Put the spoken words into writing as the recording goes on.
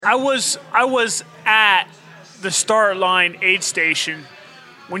I was at the start line aid station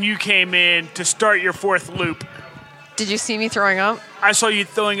when you came in to start your fourth loop. Did you see me throwing up? I saw you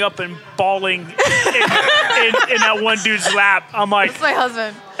throwing up and bawling in that one dude's lap. I'm like, That's my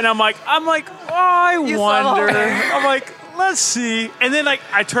husband. and I'm like, I You wonder. saw him. I'm like, let's see. And then like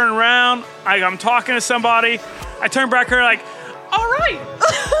I turn around, I'm talking to somebody. I turn back here like, all right,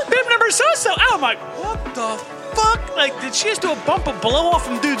 bib number so-so. I'm like, what the fuck? Like, did she just do a bump of blow off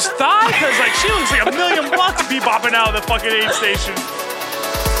from dude's thigh? Because like she looks like $1 million bebopping out of the fucking aid station.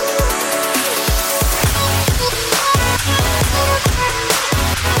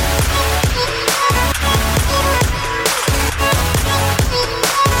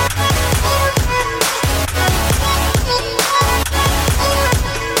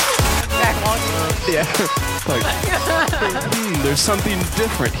 Yeah. Like, there's something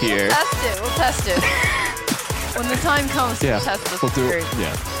different here. We'll test it. When the time comes, Yeah. we'll test this We'll do theory. it.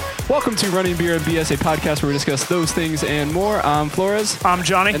 Yeah. Welcome to Running Beer and BS, a podcast where we discuss those things and more. I'm Flores. I'm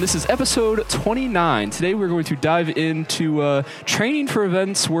Johnny. And this is episode 29. Today we're going to dive into training for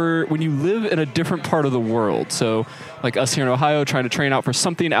events when you live in a different part of the world. So like us here in Ohio trying to train out for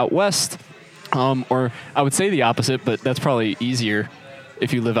something out west. Or I would say the opposite, but that's probably easier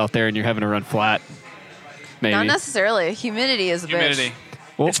if you live out there and you're having to run flat. Maybe. Not necessarily. Humidity is a bitch.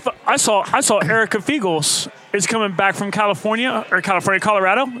 Well, I saw Erica Fiegels is coming back from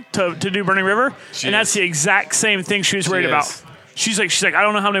Colorado to do Burning River, and that's the exact same thing she was worried about. She's like, I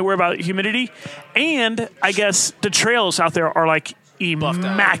don't know how many worry about humidity, and I guess the trails out there are like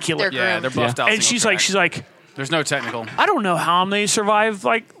immaculate. They're They're buffed out. And she's like, there's no technical. I don't know how they survive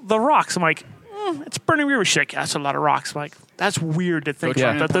like the rocks. I'm like, it's Burning River. She's like, that's a lot of rocks. I'm like, that's weird to think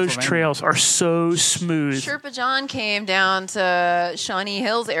about, that those trails are so smooth. Sherpa John came down to Shawnee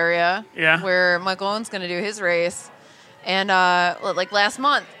Hills area, where Michael Owen's going to do his race, and like last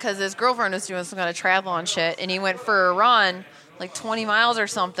month, because his girlfriend was doing some kind of triathlon shit, and he went for a run, like 20 miles or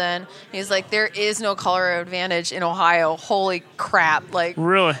something. He's like, there is no Colorado advantage in Ohio. Holy crap. Like,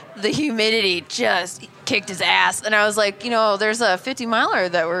 really? The humidity just kicked his ass. And I was like, there's a 50-miler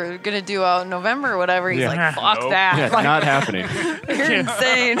that we're going to do out in November or whatever. He's like, fuck that. yeah, Like, not happening. you're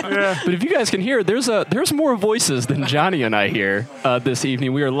insane. But if you guys can hear, there's more voices than Johnny and I here this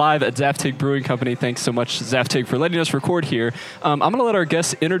evening. We are live at Zaftig Brewing Company. Thanks so much, Zaftig, for letting us record here. I'm going to let our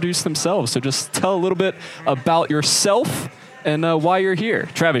guests introduce themselves. So just tell a little bit about yourself and why you're here.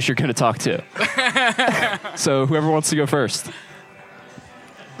 Travis, you're going to talk too. So whoever wants to go first.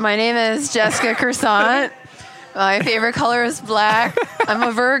 My name is Jessica Croissant. My favorite color is black. I'm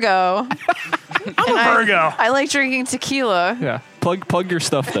a Virgo. I'm a Virgo. I like drinking tequila. Yeah. Plug your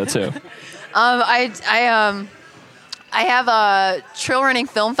stuff though too. I have a trail running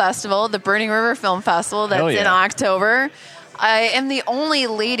film festival, the Burning River Film Festival, that's in October. I am the only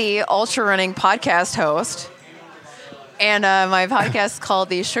lady ultra running podcast host. And my podcast is called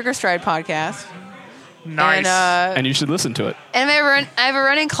the Sugar Stride Podcast. Nice. And you should listen to it. And I have a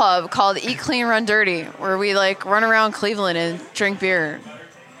running club called Eat Clean, Run Dirty, where we like run around Cleveland and drink beer.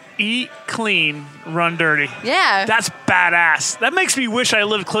 Eat clean, run dirty. Yeah. That's badass. That makes me wish I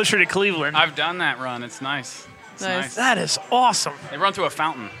lived closer to Cleveland. I've done that run. It's nice. It's nice. That is awesome. They run to a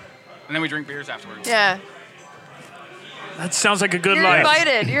fountain, and then we drink beers afterwards. Yeah. That sounds like a good You're life.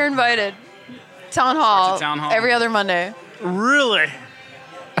 invited. You're invited. Town Hall. Every other Monday. Really?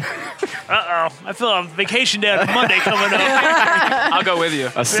 Uh-oh. I feel a vacation day on Monday coming up. I'll go with you.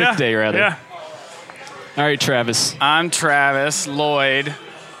 A sick day, rather. Yeah. All right, Travis. I'm Travis Lloyd.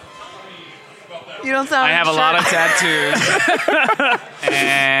 You don't sound I have sure. a lot of tattoos.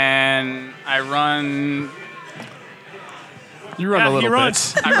 And I run... You run a little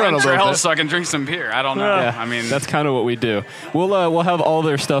runs. bit. I run trails so I can drink some beer. I don't know. Yeah, I mean, that's kind of what we do. We'll have all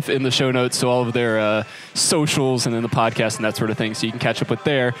their stuff in the show notes, so all of their socials and then the podcast and that sort of thing, so you can catch up with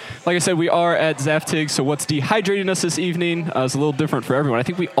there. Like I said, we are at Zaftig, so what's dehydrating us this evening is a little different for everyone. I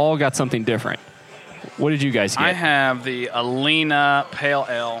think we all got something different. What did you guys get? I have the Alina Pale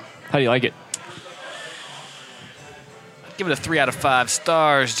Ale. How do you like it? Give it a 3 out of 5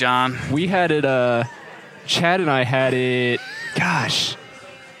 stars, John. We had it, Chad and I had it, gosh.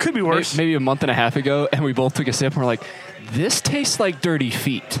 Could be worse. Maybe a month and a half ago, and we both took a sip and we're like, this tastes like dirty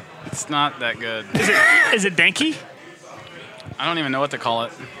feet. It's not that good. Is it danky? I don't even know what to call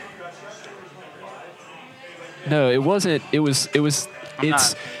it. No, it wasn't. It's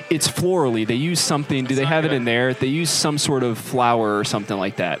florally. They use something. Do they have it in there? They use some sort of flower or something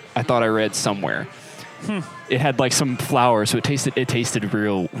like that. I thought I read somewhere. It had like some flower, so it tasted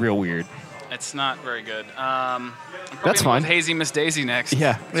real weird. It's not very good. That's fine. Hazy Miss Daisy next.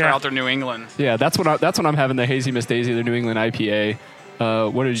 Yeah. It's out there, New England. Yeah, that's what I'm having, the Hazy Miss Daisy, the New England IPA.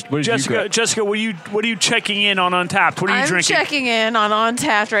 What did Jessica, you go? Jessica, what are you checking in on Untapped? What are you drinking? I'm checking in on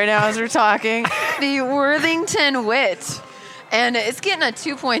Untapped right now as we're talking. The Worthington Wit. And it's getting a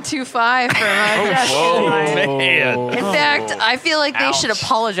 2.25 for my Man. In fact, I feel like they should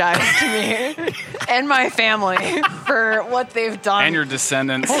apologize to me and my family for what they've done. And your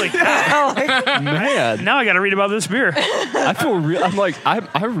descendants. Holy cow. Man, Now I got to read about this beer. I feel I'm like I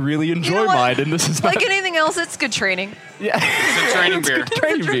really enjoy what? mine, and this is Like not, anything else, it's good training. yeah. It's a training beer.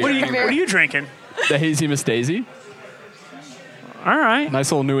 Training beer. What are you drinking? The Hazy Miss Daisy, All right.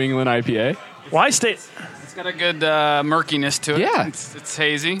 nice little New England IPA. Why stay? It's got a good murkiness to it. Yeah. It's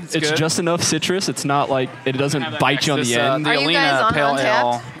hazy. It's It's good. just enough citrus. It's not like it doesn't Have that bite next you on to the this, end. The Are you Alina guys on Pale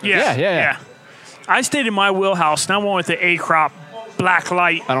Ale. Untapped? Yeah. I stayed in my wheelhouse, and I went with the A-Crop Black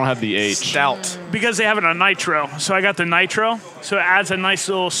Light I don't have the H. Stout. because they have it on nitro. So I got the nitro, so it adds a nice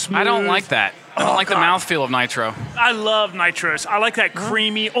little smooth. I don't like that. I don't like the God. mouthfeel of nitro. I love nitros. I like that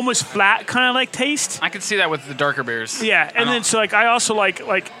creamy, almost flat kind of like taste. I can see that with the darker beers. Yeah, and don't- then so like I also like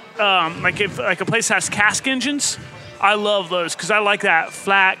if like a place has cask engines, I love those because I like that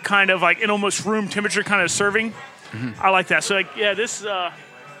flat kind of like in almost room temperature kind of serving. I like that. So like yeah, this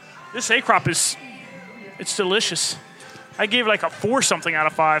A-Crop it's delicious. I gave it like a 4 something out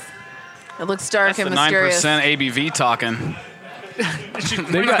of 5. It looks dark That's the and mysterious. 9% ABV talking.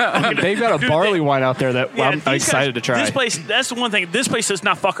 They've got a Dude, barley wine out there that Yeah, I'm these excited guys- to try. This place, that's the one thing. This place does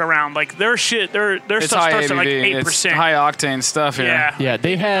not fuck around. Like their shit, their It's stuff high starts ABV. at like It's 8%. high octane stuff here. Yeah, yeah,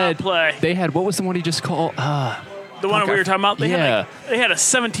 they had play. what was the one he just called? the one we were talking about. They Yeah. had a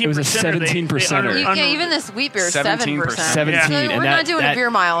 17%. It was a 17%er. Yeah, even this wheat beer is 7%. 17, So and we're not doing a beer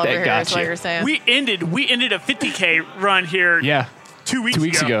mile over that here, got is what you. you're saying. We ended a 50K run here. Yeah, 2 weeks 2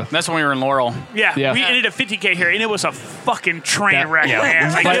 weeks ago. That's when we were in Laurel. Yeah, Yeah. we ended a 50K here, and it was a fucking train wreck, Yeah.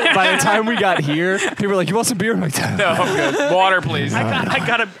 man. Like, By the time we got here, people were like, "You want some beer?" I'm like, No, good. Water, please. I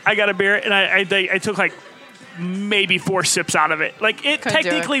got a beer, and I took like maybe 4 sips out of it. Like it Couldn't do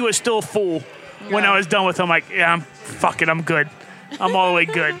technically was still full when Yeah. I was done with it. I'm like, yeah, I'm good. I'm all the way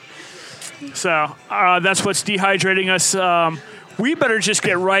good. So that's what's dehydrating us. We better just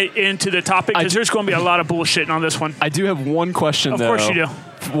get right into the topic because there's going to be a lot of bullshitting on this one. I do have one question, though. Of course you do.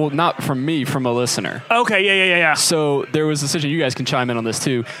 Well, not from me, from a listener. Okay, yeah. So there was a situation, you guys can chime in on this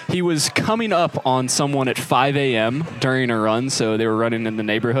too. He was coming up on someone at 5 a.m. during a run, so they were running in the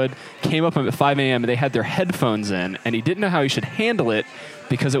neighborhood. Came up at 5 a.m., they had their headphones in, and he didn't know how he should handle it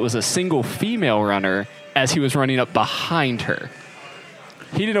because it was a single female runner as he was running up behind her.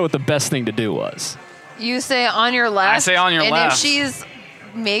 He didn't know what the best thing to do was. You say on your left. I say on your and left. if she's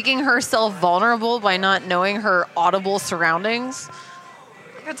making herself vulnerable by not knowing her audible surroundings,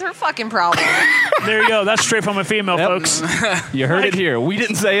 it's her fucking problem. There you go. That's straight from a female, Yep. folks. You heard it here. We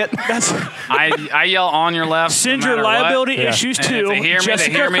didn't say it. That's I yell on your left. send no your matter what. liability Yeah. issues And too. if they hear me,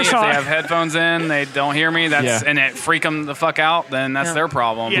 Jessica they hear me. If they Casar. have headphones in, they don't hear me. Yeah. And it freak them the fuck out. Then that's Yeah. their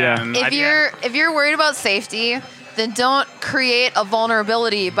problem. Yeah. And If you're worried about safety, then don't create a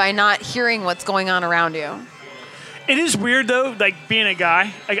vulnerability by not hearing what's going on around you. It is weird though, like being a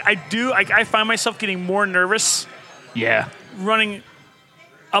guy. I find myself getting more nervous Yeah. running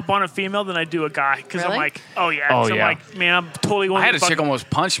up on a female than I do a guy because I'm Really? like, oh yeah, Oh, 'Cause I'm yeah. like, man, I'm totally going. I had to a chick fucking- almost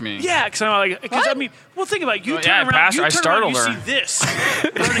punch me. Yeah, because I'm like, because I What? mean, well, think about it. You Well, turn yeah, around, Pastor, you I turn startled around, her. you see this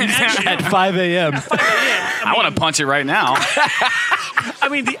running at you. At 5 a.m. I want to punch it right now. I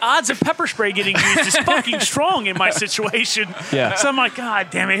mean, the odds of pepper spray getting used is fucking strong in my situation. Yeah. So I'm like, God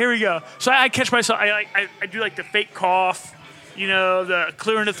damn it, here we go. So I catch myself. I do like the fake cough, the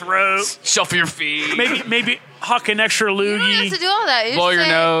clearing the throat. Shuffle your feet. Maybe huck an extra You don't have loogie. to do all that. You Blow just your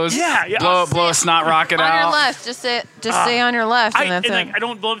say, nose. Yeah. Blow a snot rocket on out. your left. Just stay on your left, and that's it. I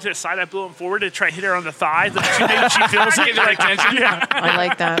don't blow him to the side. I blow him forward to try to hit her on the thigh. Maybe she feels it. Get her attention. Yeah. I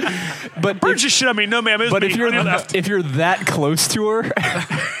like that. But Birds just shit on me. No, ma'am. It was But me if you're on your left. that close to her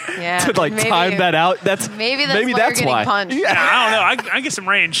Yeah. to like maybe, time that out, that's Maybe that's why you're getting why. punched. Yeah, I don't know. I get some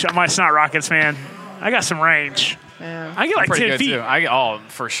range on my snot rockets, man. I got some range. Yeah. I get like Pretty 10 good feet. too.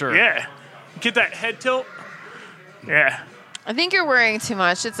 For sure. Yeah. Get that head tilt. Yeah. I think you're worrying too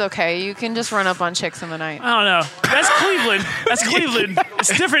much. It's okay. You can just run up on chicks in the night. I don't know. That's Cleveland. That's Cleveland.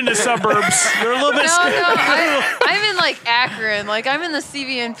 It's different in the suburbs. They're a little bit. No, I'm in like Akron. Like I'm in the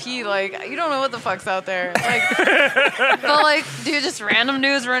CVNP. Like you don't know what the fuck's out there. Like, but like, dude, just random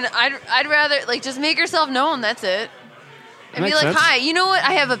news. I'd rather like just make yourself known. That's it. And be Makes like, sense. hi. You know what?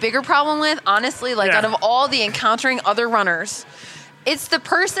 I have a bigger problem with. Honestly, like Yeah. out of all the encountering other runners, it's the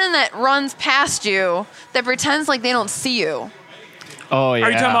person that runs past you that pretends like they don't see you. Oh yeah.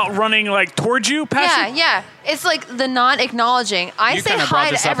 Are you talking about running like towards you, past Yeah, you? yeah. It's like the not acknowledging. I say hi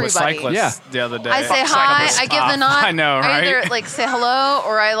to everybody. The other day. I say hi. I give the nod. I know, right? I either like say hello,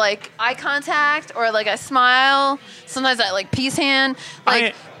 or I like eye contact, or like I smile. Sometimes I like peace hand.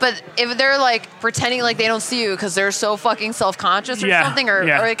 But if they're like pretending like they don't see you because they're so fucking self-conscious or something, or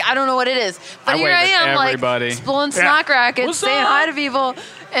like I don't know what it is. But here I am, like pulling snack rackets, saying hi to people.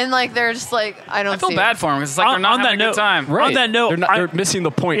 And like they're just like I feel bad for them because it's like they're not having a good time. Right. On that note, they're missing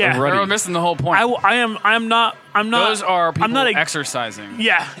the point of running. They're missing the whole point. I'm not. Those are people exercising.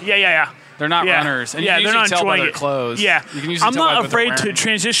 Yeah. They're not runners. And you can they're not tell by enjoying their it. clothes. Yeah. You can usually I'm tell not by what they're afraid to wearing.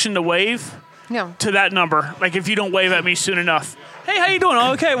 transition the wave to that number. Like if you don't wave at me soon enough. Hey, how you doing?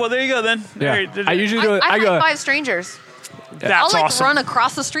 Oh, okay, well there you go then. Yeah. I usually go. I high five strangers. That's I'll like awesome. run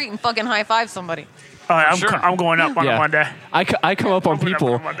across the street and fucking high five somebody. I'm going up on a Monday. I come up on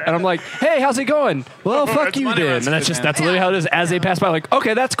people and I'm like, hey, how's it going? Well, fuck you then. And that's literally how it is. As they pass by, like,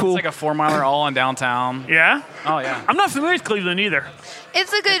 okay, that's cool. It's like a 4-miler all in downtown. Yeah? Oh, yeah. I'm not familiar with Cleveland either.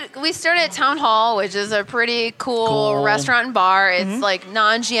 It's a good. We started at Town Hall, which is a pretty cool restaurant and bar. It's like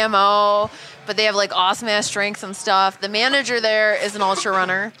non-GMO, but they have like awesome ass drinks and stuff. The manager there is an ultra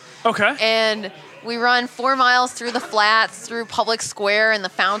runner. Okay. And we run 4 miles through the flats, through Public Square and the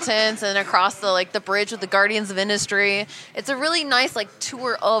fountains, and across the bridge with the Guardians of Industry. It's a really nice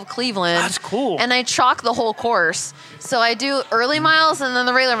tour of Cleveland. That's cool. And I chalk the whole course. So I do early miles and then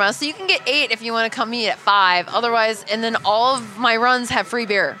the regular miles. So you can get 8 if you want to come meet at 5. Otherwise, and then all of my runs have free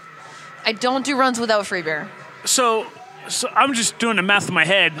beer. I don't do runs without free beer. So I'm just doing the math in my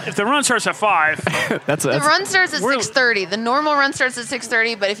head. If the run starts at 5, the run starts at 6:30. The normal run starts at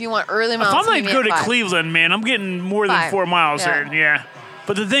 6:30. But if you want early miles, if I'm going to go to 5. Cleveland, man, I'm getting more than 4 miles there. Yeah.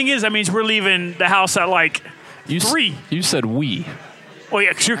 But the thing is, that means we're leaving the house at 3. You said we. Well, yeah,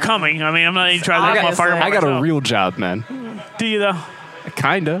 because you're coming. I mean, I'm not even trying to motherfucker. I got a real job, man. Do you though?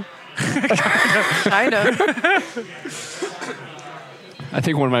 Kinda. I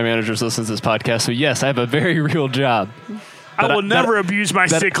think one of my managers listens to this podcast, so yes, I have a very real job. I will never abuse my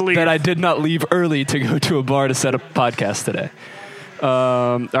sick leave. That I did not leave early to go to a bar to set up a podcast today.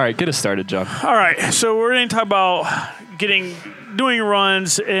 All right, get us started, John. All right, so we're going to talk about doing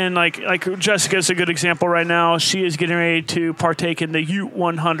runs, and like Jessica's a good example right now. She is getting ready to partake in the Ute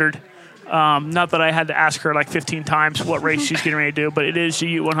 100. Not that I had to ask her 15 times what race she's getting ready to do, but it is the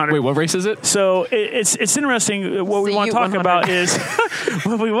Ute 100. Wait, what race is it? So it's interesting. What we want to talk about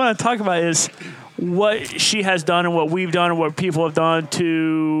is what she has done and what we've done and what people have done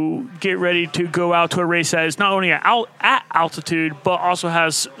to get ready to go out to a race that is not only at altitude but also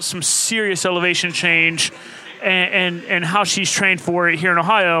has some serious elevation change, and how she's trained for it here in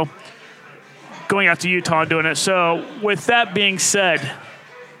Ohio, going out to Utah and doing it. So with that being said,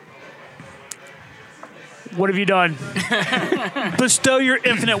 what have you done? Bestow your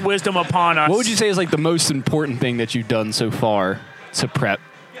infinite wisdom upon us. What would you say is the most important thing that you've done so far to prep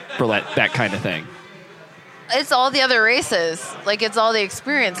for that kind of thing? It's all the other races. It's all the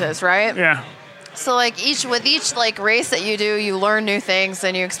experiences, right? Yeah. So each race that you do, you learn new things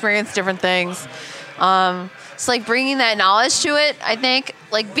and you experience different things. So bringing that knowledge to it, I think,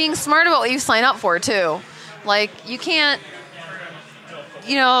 being smart about what you sign up for too. You can't,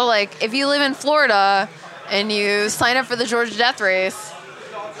 if you live in Florida and you sign up for the Georgia Death Race,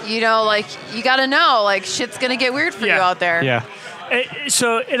 you got to know, shit's going to get weird for you out there. Yeah.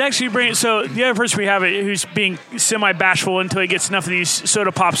 So it actually brings. So the other person we have who's being semi-bashful until he gets enough of these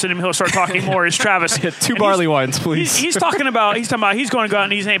soda pops in him, he'll start talking more. Is Travis? Two barley wines, please. He's talking about he's going to go out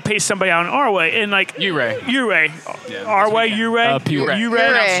and he's going to pay somebody out in our way, and Uray. Our way, Uray.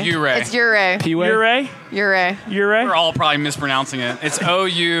 Uray. It's Uray. Uray. Uray. We're all probably mispronouncing it. It's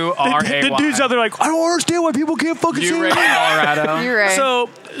Ouray. The dude's out there I don't understand why people can't fucking say Uray, Colorado. Uray.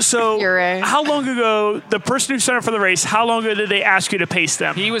 So Uray. How long ago, the person who signed up for the race, how long ago did they ask you to pace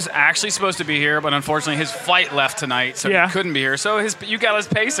them? He was actually supposed to be here, but unfortunately his flight left tonight, so he couldn't be here. So you got his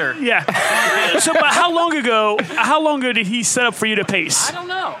pacer. Yeah. But how long ago did he set up for you to pace? I don't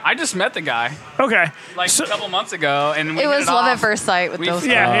know. I just met the guy. Okay. A couple months ago, and it was love at first sight with those.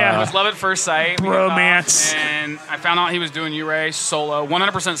 Yeah. It was love at first sight. Romance. And I found out he was doing Uray solo,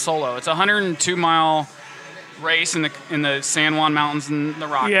 100% solo. It's a 102-mile race in the San Juan Mountains and the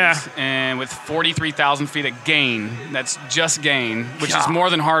Rockies, and with 43,000 feet of gain. That's just gain, which is more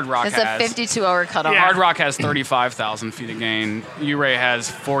than Hard Rock has. It's a 52-hour cutoff. Hard Rock has 35,000 feet of gain. Uray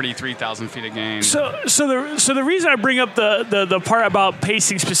has 43,000 feet of gain. So the reason I bring up the part about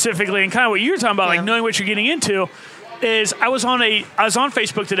pacing specifically and kind of what you were talking about, knowing what you're getting into, is I was on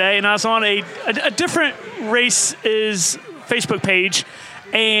Facebook today, and I was on a different race's Facebook page,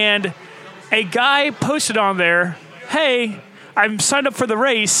 and a guy posted on there, hey, I'm signed up for the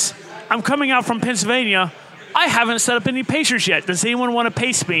race. I'm coming out from Pennsylvania. I haven't set up any pacers yet. Does anyone want to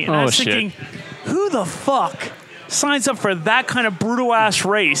pace me? And I was thinking, who the fuck signs up for that kind of brutal ass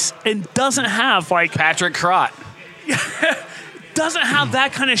race and doesn't have like Patrick Crott? Doesn't have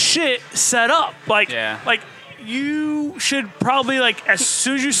that kind of shit set up. Like you should probably like as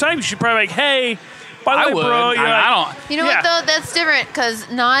soon as you sign, you should probably like, hey. By the way, bro, I don't. You know what though? That's different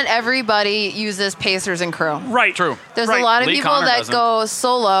because not everybody uses pacers and crew. Right. True. There's a lot of Lee people Connor that doesn't. go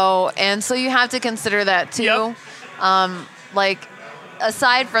solo, and so you have to consider that too. Yep. Like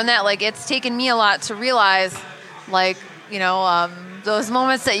aside from that, like it's taken me a lot to realize, like those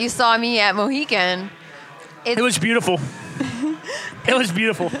moments that you saw me at Mohican. It was beautiful. It was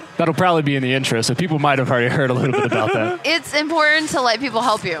beautiful. That'll probably be in the intro, so people might have already heard a little bit about that. It's important to let people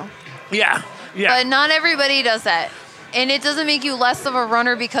help you. Yeah. Yeah. But not everybody does that. And it doesn't make you less of a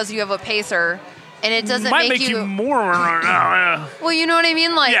runner because you have a pacer. And it doesn't make you more of a runner. Well, you know what I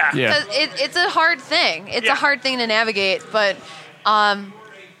mean? Like, Yeah. it's a hard thing. It's a hard thing to navigate. But,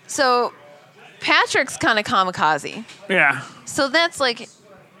 so Patrick's kind of kamikaze. Yeah. So that's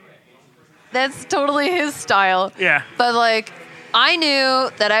totally his style. Yeah. But like, I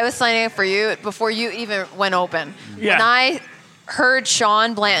knew that I was signing up for you before you even went open. Yeah. When I heard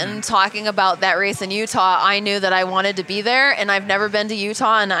Sean Blanton talking about that race in Utah, I knew that I wanted to be there, and I've never been to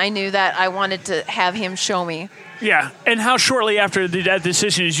Utah, and I knew that I wanted to have him show me. Yeah. And how shortly after that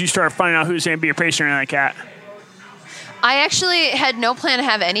decision did you start finding out who's going to be your pacer and that cat? I actually had no plan to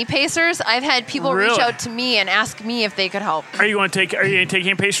have any pacers. I've had people reach out to me and ask me if they could help. Are you going to take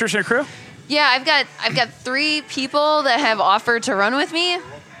any pacers in a crew? Yeah, I've got 3 people that have offered to run with me,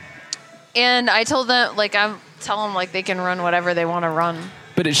 and I told them tell them like they can run whatever they want to run.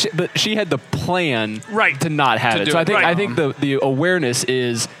 But she had the plan to not have to it. do So it. I think the awareness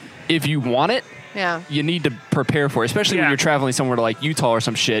is if you want it, Yeah. you need to prepare for it, especially when you're traveling somewhere to like Utah or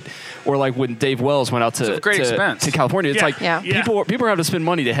some shit, or like when Dave Wells went out to California. It's like people are going to have to spend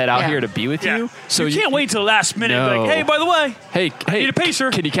money to head out here to be with you. So you can't wait till the last minute. No. Like, hey, by the way, I need a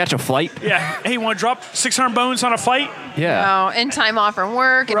pacer. Can you catch a flight? Yeah. Hey, you want to drop 600 bones on a flight? Yeah. And time off from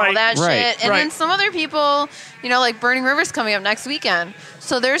work and all that shit. And then some other people, like Burning River's coming up next weekend.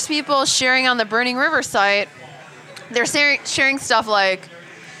 So there's people sharing on the Burning River site. They're sharing stuff like,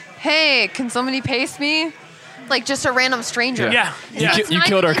 hey, can somebody pace me? Like just a random stranger. Yeah. You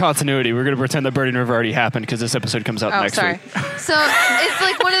killed our continuity. We're going to pretend that Burning River already happened because this episode comes out next week. So it's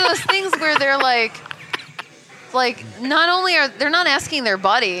like one of those things where they're like not only are they're not asking their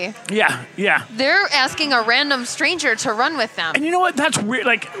buddy. Yeah. They're asking a random stranger to run with them. And you know what? That's weird.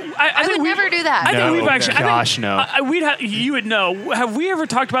 Like I would never do that. I think we've actually. No. You would know. Have we ever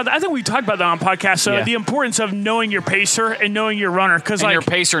talked about that? I think we talked about that on podcast. So the importance of knowing your pacer and knowing your runner, because like your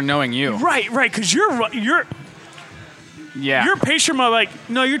pacer knowing you. Right. Because you're pacer might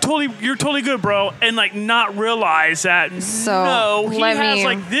no, you're totally good, bro, and like not realize that he has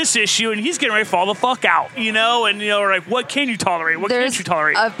like this issue and he's getting ready to fall the fuck out, and like what can you tolerate? What can't you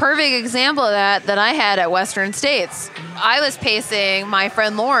tolerate? A perfect example of that I had at Western States. I was pacing my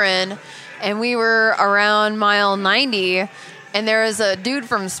friend Lauren, and we were around mile 90, and there was a dude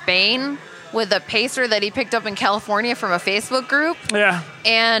from Spain with a pacer that he picked up in California from a Facebook group. Yeah.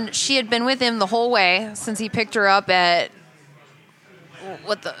 And she had been with him the whole way since he picked her up at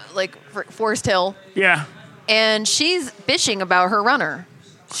Forest Hill. Yeah. And she's bitching about her runner.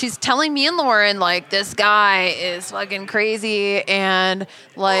 She's telling me and Lauren, like, this guy is fucking crazy, and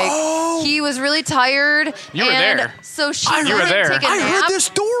he was really tired. You were there. So she let him take a nap. I heard this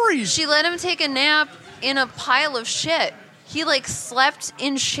story. She let him take a nap in a pile of shit. He slept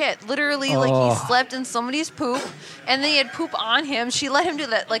in shit. Literally, he slept in somebody's poop, and then he had poop on him. She let him do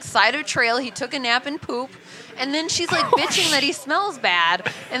that side of trail. He took a nap in poop, and then she's bitching that he smells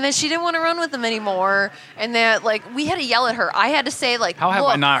bad, and then she didn't want to run with him anymore, and that we had to yell at her. I had to say how have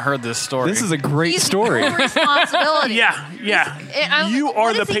I not heard this story? This is a great story. Responsibility. Yeah. You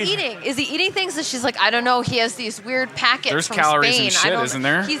are the patient. Eating? Is he eating things that she's like, I don't know. He has these weird packets There's from calories Spain. and shit, isn't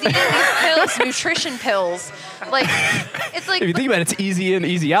there? He's eating these pills, nutrition pills. It's if you think about it, it's easy in,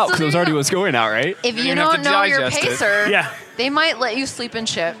 easy out, because it was already what's going out, right? If you don't know your pacer, they might let you sleep in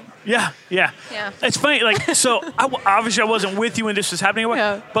shit. Yeah. It's funny. So obviously I wasn't with you when this was happening,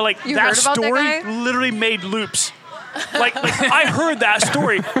 but that story literally made loops. I heard that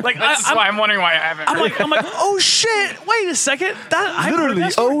story. That's why I'm wondering why I haven't. I'm like, oh shit! Wait a second.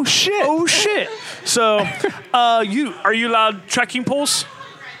 Literally, oh shit. So, are you allowed trekking poles?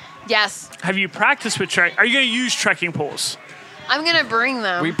 Yes. Have you practiced with Are you going to use trekking poles? I'm going to bring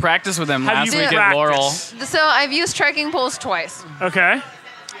them. We practiced with them last week at Laurel. So I've used trekking poles twice. Okay.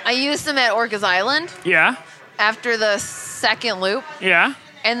 I used them at Orcas Island. Yeah. After the second loop. Yeah.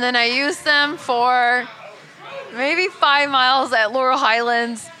 And then I used them for maybe 5 miles at Laurel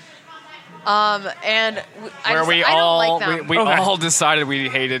Highlands. And I don't like them. We all decided we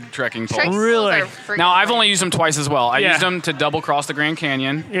hated trekking poles. Trekking Really? poles are Now, I've freaking only used them twice as well. I Yeah. used them to double cross the Grand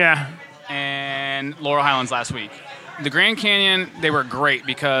Canyon Yeah. and Laurel Highlands last week. The Grand Canyon, they were great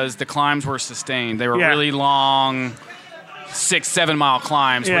because the climbs were sustained. They were Yeah. really long, 6-7 mile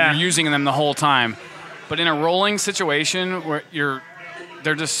climbs where Yeah. you're using them the whole time. But in a rolling situation where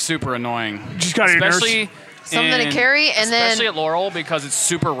they're just super annoying. Just got your nerves. Especially Something to carry, and especially then at Laurel because it's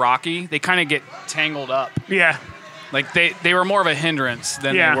super rocky. They kind of get tangled up. Yeah. Like they were more of a hindrance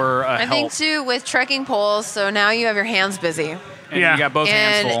than Yeah. they were a I help. think too with trekking poles. So now you have your hands busy, And Yeah. you got both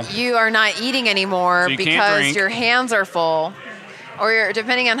hands and full. you are not eating anymore So you can't because drink. your hands are full, or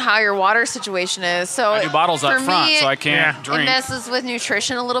depending on how your water situation is. So I do bottles up for front, me, so I can't Yeah. drink. It messes with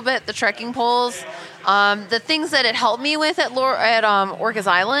nutrition a little bit. The trekking poles, the things that it helped me with at Orcas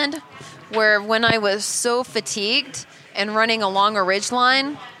Island, where when I was so fatigued and running along a ridge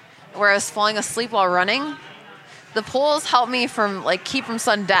line, where I was falling asleep while running, the poles helped me keep from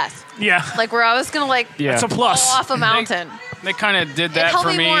sudden death. Yeah. Like where I was gonna Yeah. It's a fall plus. off a mountain. They kind of did that helped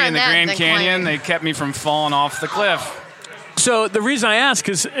for me me more in in the that Grand than Canyon. climbing. They kept me from falling off the cliff. So the reason I ask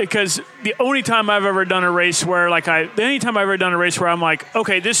is because the only time I've ever done a race where I'm like,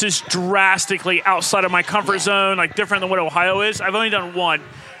 okay, this is drastically outside of my comfort zone, like different than what Ohio is. I've only done one,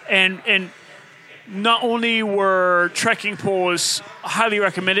 and not only were trekking poles highly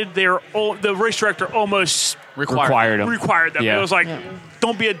recommended, the race director almost Required them. required them. Yeah. It was like,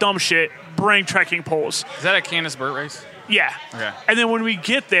 don't be a dumb shit, bring trekking poles. Is that a Candace Burt race? Yeah. Okay. And then when we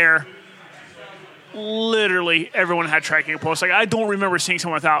get there, literally everyone had trekking poles. Like I don't remember seeing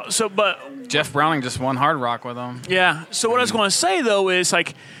someone without. So, but Jeff Browning just won Hard Rock with them. yeah. So what I was going to say though is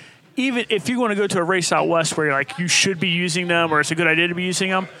like, even if you want to go to a race out west where you're like you should be using them or it's a good idea to be using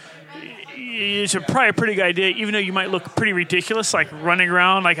them, it's probably a pretty good idea. Even though you might look pretty ridiculous, like running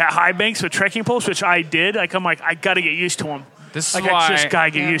around like at high banks with trekking poles, which I did. Like I'm like I got to get used to them. This is Like why I just got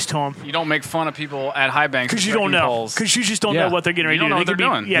to get used to them. you don't make fun of people at high banks Because with you don't trekking know. poles. Because you just don't Yeah. know what they're getting ready You to don't do. know what They they're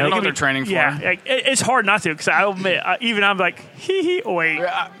could doing. You don't they know could what they're training for. Yeah, like, it's hard not to. Because I'll admit, even I'm like, hee hee, wait.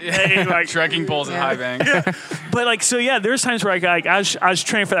 Hey, like, Trekking poles at high banks. but like, so yeah, there's times where I was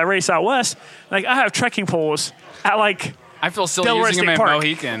training for that race out west. Like I have trekking poles at like I feel silly Delaware using State them at Park.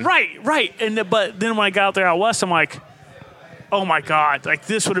 Mohican. Right. But then when I got out there out west, I'm like, oh my god, like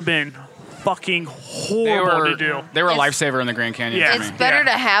this would have been fucking horrible to do. They were a It's- lifesaver in the Grand Canyon Yeah. for It's me. better Yeah.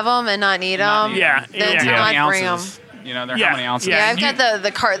 to have them and not need Not them need Yeah, than yeah. to Yeah. How many not bring them. ounces? You know, they're Yeah. how many ounces? Yeah. Yeah, I've got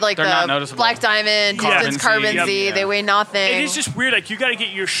They're not the noticeable. Black Diamond, Carbon distance Z, carbon yep. Z. Yeah. They weigh nothing. It is just weird. Like you got to get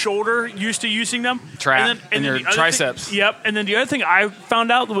your shoulder used to using them. Trap and your the other triceps. Thing, yep. And then the other thing I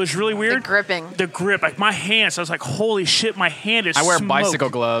found out that was really the weird. gripping. The grip. Like my hands. I was like, holy shit, my hand is. I wear smoked. bicycle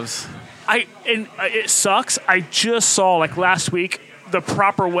gloves. It sucks. I just saw like last week the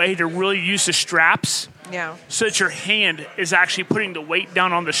proper way to really use the straps Yeah. so that your hand is actually putting the weight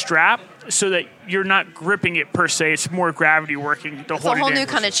down on the strap so that you're not gripping it per se. It's more gravity working. It's a whole new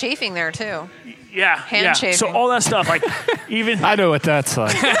kind of chafing there too. hand yeah. chafing. So chafing. all that stuff, like even I know what that's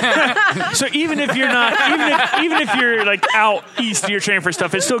like. so even if you're not even if you're like out east, you're training for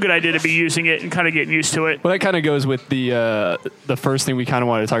stuff. It's still a good idea to be using it and kind of getting used to it. Well, that kind of goes with the first thing we kind of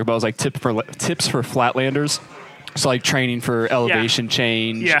wanted to talk about was like tips for flatlanders. So like training for elevation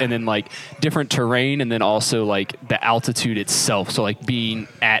change and then like different terrain and then also like the altitude itself. So like being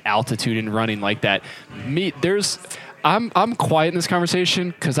at altitude and running like that. I'm quiet in this conversation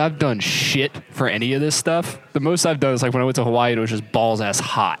because I've done shit for any of this stuff. The most I've done is like when I went to Hawaii, it was just balls ass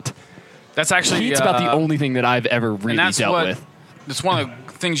hot. That's actually Heat's about the only thing that I've ever really dealt with. That's one of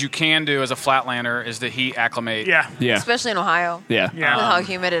the things you can do as a flatlander is to heat acclimate. Yeah. Especially in Ohio. Yeah. With how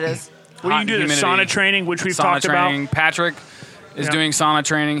humid it is. Well, you can do the humidity. sauna training, which we've Sauna talked training. about. Patrick is doing sauna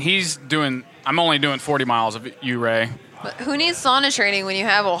training. I'm only doing 40 miles of U-Ray. But who needs sauna training when you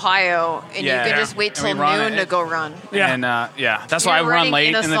have Ohio and Yeah. you can Yeah. just wait And we till run noon it. to go run? Yeah. And that's why I You're run running late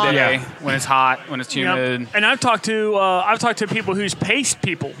in a in the sauna. day Yeah. when it's hot, when it's Yep. humid. And I've talked to people who's paced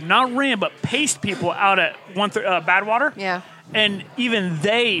people, not ran, but paced people out at Badwater. Yeah. And even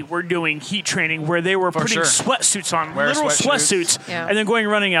they were doing heat training where they were putting sure. sweatsuits on, Wear literal sweatsuits. sweatsuits, Yeah. and then going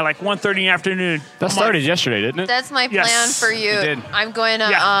running at like 1:30 in the afternoon. That I'm started like, yesterday, didn't it? That's my plan Yes, for you. it did. I'm going to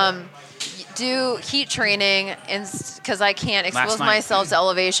Yeah. do heat training because I can't expose night. myself to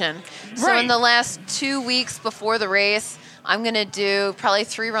elevation. So Right. in the last 2 weeks before the race, I'm going to do probably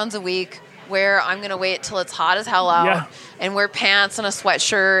 3 runs a week where I'm going to wait till it's hot as hell out and wear pants and a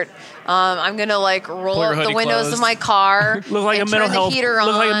sweatshirt. I'm going to like roll up the windows of my car. Look like a mental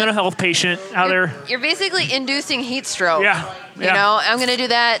health patient out there. You're basically inducing heat stroke. Yeah. You know, I'm going to do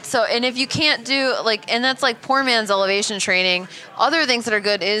that. So, and if you can't do like, and that's like poor man's elevation training. Other things that are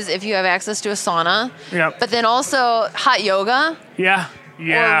good is if you have access to a sauna. Yeah. But then also hot yoga. Yeah.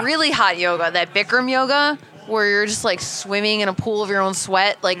 Or really hot yoga, that Bikram yoga, where you're just like swimming in a pool of your own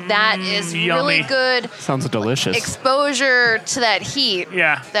sweat. Like that is really good. Sounds delicious. Exposure to that heat.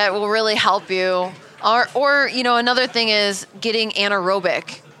 Yeah. That will really help you. Or you know, another thing is getting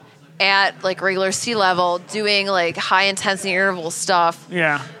anaerobic at like regular sea level, doing like high intensity interval stuff.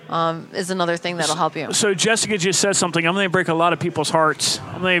 Yeah. Is another thing that'll help you. So Jessica just said something. I'm going to break a lot of people's hearts.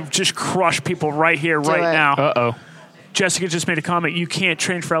 I'm going to just crush people right here, right now. Uh-oh. Jessica just made a comment. You can't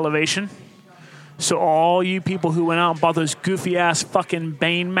train for elevation. So all you people who went out and bought those goofy ass fucking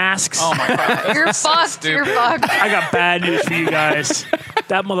Bane masks. Oh my god. You're fucked. You're fucked. I got bad news for you guys.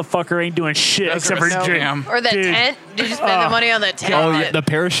 That motherfucker ain't doing shit except for drink. Or that tent. Did you spend the money on that tent? Oh, yeah, the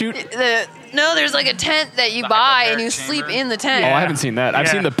parachute? No, there's like a tent that you buy and you sleep in the tent. Oh, I haven't seen that. I've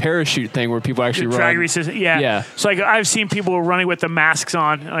seen the parachute thing where people actually run. Drag resistance. Yeah. So like I've seen people running with the masks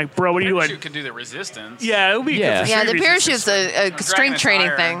on. Like, bro, what are you doing? Parachute could do the resistance. Yeah, it would be good for the parachute's a strength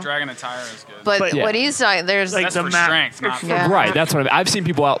training thing. Dragging a tire is good. But what he's talking, there's like that's for strength, not for right. That's what I mean. I've seen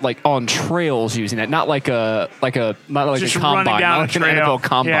people out like on trails using that, not like a just a combine, running down not like an trail. NFL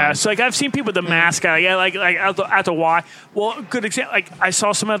combine. Yeah, so like I've seen people with the mask on. Yeah, like at the Y. Well, good example. Like I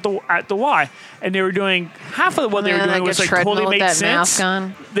saw some at the Y, and they were doing half of what they were doing was like totally made sense.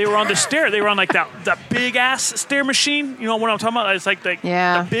 They were on the stair. They were on like that big ass stair machine. You know what I'm talking about? It's like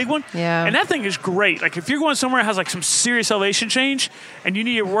the big one. Yeah. And that thing is great. Like if you're going somewhere that has like some serious elevation change, and you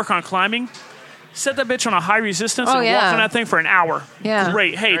need to work on climbing, set that bitch on a high resistance and walk on that thing for an hour. Yeah.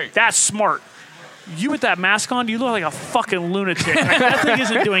 Great. Hey, that's smart. You with that mask on, you look like a fucking lunatic. Like, that thing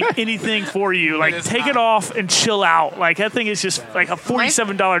isn't doing anything for you. Like, take it off and chill out. Like, that thing is just like a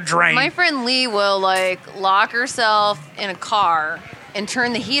 $47 drain. My friend Lee will like lock herself in a car and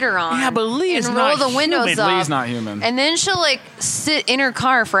turn the heater on. Yeah, but Lee is not roll the windows human. up. Lee's not human. And then she'll like sit in her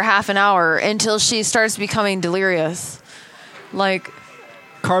car for half an hour until she starts becoming delirious. Like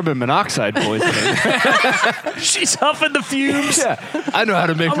carbon monoxide poisoning. She's huffing the fumes. Yeah, I know how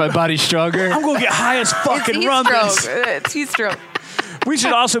to make my body stronger. I'm going to get high as fuck and run this. It's heat stroke. We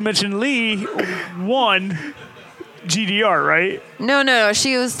should also mention Lee won GDR, right? No.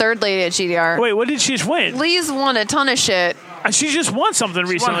 She was third lady at GDR. Wait, what did she just win? Lee's won a ton of shit. She just won something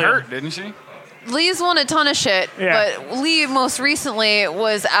recently. She won hurt, didn't she? Lee's won a ton of shit. Yeah. But Lee most recently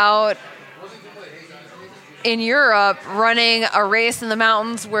was out in Europe running a race in the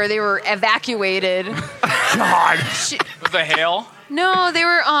mountains where they were evacuated. God. Was the hail? No, they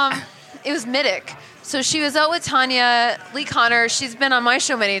were, it was Middick. So she was out with Tanya Lee Connor. She's been on my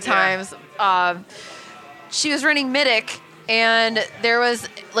show many times. Yeah. She was running Middick, and there was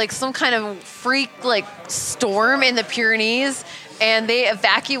like some kind of freak like storm in the Pyrenees, and they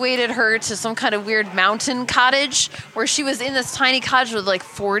evacuated her to some kind of weird mountain cottage where she was in this tiny cottage with like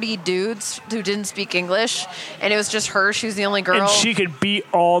 40 dudes who didn't speak English, and it was just her. She was the only girl. And she could beat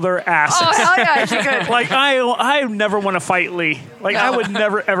all their asses. Oh, hell yeah, she could. Like, I never want to fight Lee. Like, I would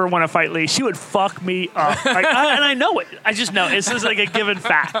never, ever want to fight Lee. She would fuck me up. Like, and I know it. I just know it. It's just like a given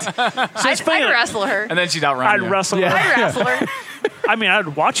fact. So I'd wrestle her. And then she'd outrun I'd you. wrestle her. I'd wrestle her. I mean,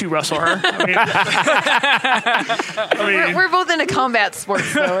 I'd watch you wrestle her. I mean, we're both into combat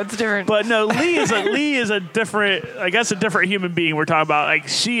sports, though. It's different. But no, Lee is a different, I guess, a different human being we're talking about. Like,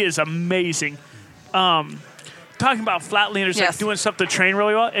 she is amazing. Talking about flatlanders, like doing stuff to train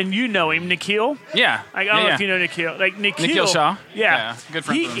really well, and you know him, Nikhil. Yeah. Like, I don't know if you know Nikhil. Like Nikhil Shah. Yeah. Good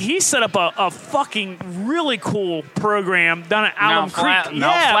friend. He set up a fucking really cool program down at Alum Creek. Mount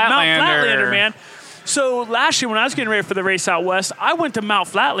Flatlander, man. So last year when I was getting ready for the race out west, I went to Mount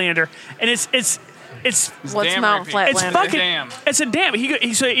Flatlander, and it's what's Mount Flatlander? It's fucking dam. It's a dam.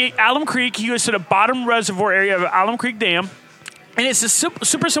 So Alum Creek. He goes to the bottom reservoir area of Alum Creek Dam, and it's a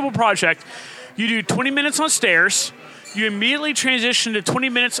super simple project. You do 20 minutes on stairs. You immediately transition to 20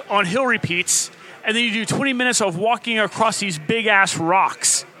 minutes on hill repeats, and then you do 20 minutes of walking across these big ass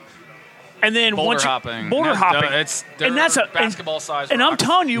rocks. And then boulder hopping. And that's a basketball size. And I'm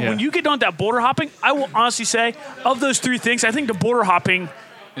telling you, when you get on that boulder hopping, I will honestly say, of those three things, I think the boulder hopping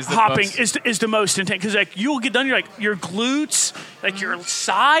is the most intense, because like you'll get done, you're like your glutes, like your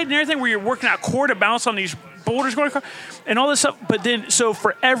side and everything, where you're working out core to balance on these boulders going across, and all this stuff. But then, so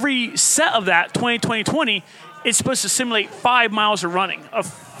for every set of that 20, it's supposed to simulate 5 miles of running, of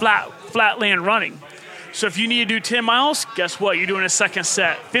flat land running. So if you need to do 10 miles, guess what? You're doing a second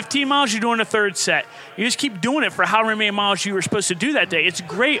set. 15 miles, you're doing a third set. You just keep doing it for however many miles you were supposed to do that day. It's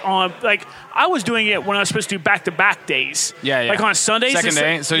great on, like, I was doing it when I was supposed to do back-to-back days. Yeah. Like on Sundays. Second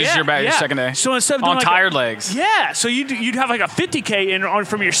day? So this is your second day? So instead of doing on tired legs. Yeah. So you'd have like a 50K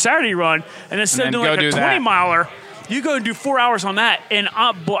from your Saturday run, and instead of doing like a 20-miler, you go and do 4 hours on that, and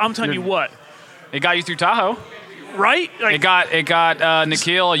I'm telling you what. It got you through Tahoe. Right? Like, it got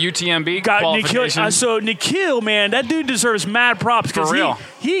Nikhil a UTMB qualification. So Nikhil, man, that dude deserves mad props because real.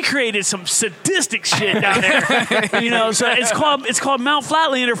 He created some sadistic shit down there. You know, so it's called Mount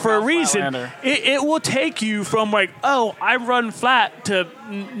Flatlander for a reason. It will take you from like, oh, I run flat to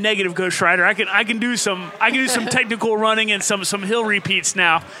negative Ghost Rider. I can do some technical running and some hill repeats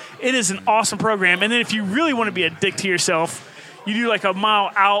now. It is an awesome program. And then if you really want to be a dick to yourself, you do like a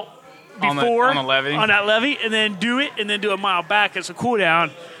mile out before on that levee, and then do it, and then do a mile back as a cool down,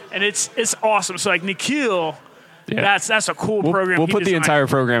 and it's awesome. So like Nikhil, that's a cool program. We'll put the entire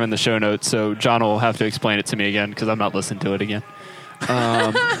program in the show notes, so John will have to explain it to me again because I'm not listening to it again.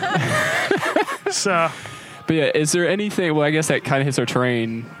 But yeah, is there anything? Well, I guess that kind of hits our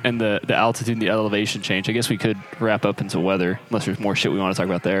terrain and the altitude and the elevation change. I guess we could wrap up into weather, unless there's more shit we want to talk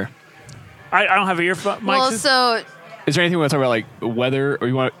about there. I don't have a earphone. Well, so. Is there anything we want to talk about, like weather,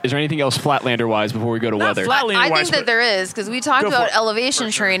 or is there anything else Flatlander-wise before we go to weather? I think that there is, because we talked about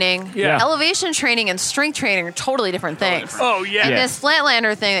elevation training. Yeah. Elevation training and strength training are totally different things. Oh, yeah. And this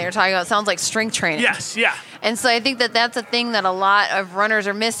Flatlander thing that you're talking about sounds like strength training. Yes, yeah. And so I think that that's a thing that a lot of runners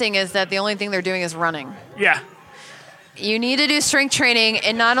are missing, is that the only thing they're doing is running. Yeah. You need to do strength training,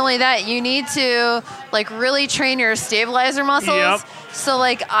 and not only that, you need to like really train your stabilizer muscles. Yep. So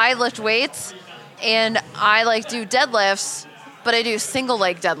like I lift weights, and I like do deadlifts, but I do single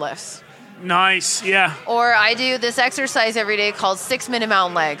leg deadlifts. Nice, yeah. Or I do this exercise every day called 6-minute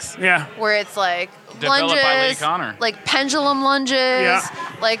mountain legs. Yeah. Where it's like developed by Lee lunges, Connor. like pendulum lunges,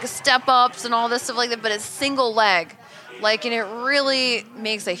 like step ups and all this stuff like that, but it's single leg. Like, and it really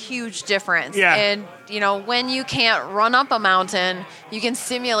makes a huge difference. Yeah. And, you know, when you can't run up a mountain, you can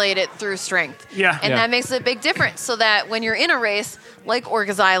simulate it through strength. Yeah. And that makes a big difference. So that when you're in a race, like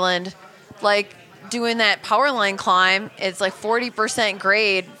Orcas Island, like doing that power line climb, it's like 40%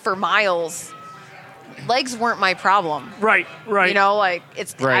 grade for miles. Legs weren't my problem. Right. You know, like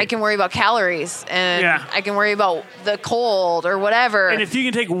I can worry about calories, and I can worry about the cold or whatever. And if you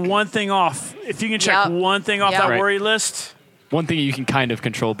can take one thing off, if you can check one thing off that worry list. One thing you can kind of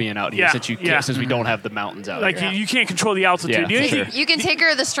control being out here since we don't have the mountains out here. Like you can't control the altitude. You can take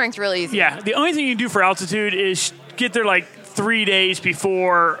care of the strength really easy. Yeah. The only thing you can do for altitude is get there like 3 days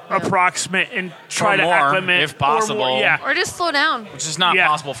before approximate and try to acclimate. If possible. Or just slow down. Which is not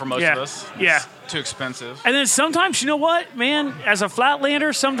possible for most of us. It's too expensive. And then sometimes, you know what, man? As a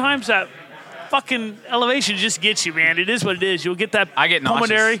Flatlander, sometimes that fucking elevation just gets you, man. It is what it is. You'll get that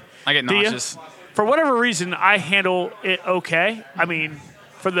pulmonary. I get nauseous. For whatever reason, I handle it okay. I mean,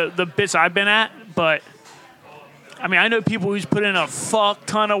 for the bits I've been at. But, I mean, I know people who's put in a fuck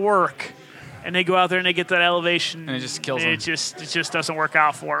ton of work. And they go out there and they get that elevation. And it just kills them. It just doesn't work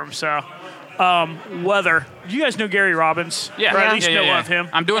out for them. So, weather. You guys know Gary Robbins? Yeah. Or at least know of him.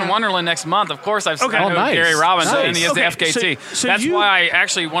 I'm doing Wonderland next month. Of course, I know Gary Robbins, and he has the FKT. So that's why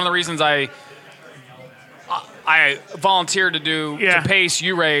one of the reasons I volunteered to pace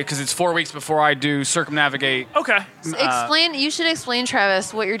Ouray, because it's 4 weeks before I do circumnavigate. Okay. You should explain,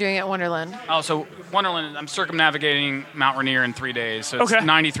 Travis, what you're doing at Wonderland. Oh, so Wonderland, I'm circumnavigating Mount Rainier in 3 days. So it's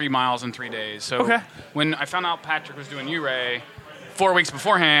 93 miles in 3 days. So when I found out Patrick was doing Ouray 4 weeks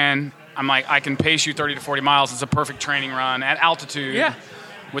beforehand, I'm like, I can pace you 30 to 40 miles. It's a perfect training run at altitude. Yeah.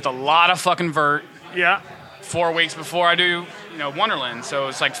 With a lot of fucking vert. Yeah. 4 weeks before I do, Wonderland. So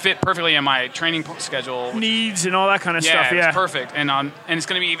it's like fit perfectly in my training schedule. Needs and all that kind of stuff. Yeah, it's perfect. And it's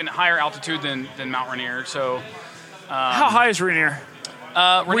going to be even higher altitude than Mount Rainier. So how high is Rainier?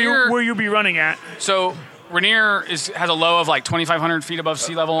 Rainier, where you'll be running at? So Rainier has a low of like 2,500 feet above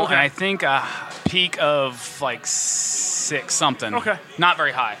sea level, and I think a peak of like 6 something. Okay. Not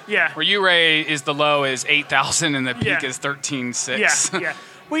very high. Yeah. Where Ouray is the low is 8,000 and the peak is 13,600. Yeah.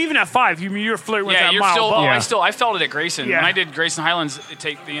 Well, even at 5, you're flirting with that mile above. I felt it at Grayson. Yeah. When I did Grayson Highlands,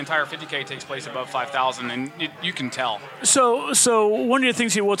 the entire 50K takes place above 5,000, and you can tell. So one of the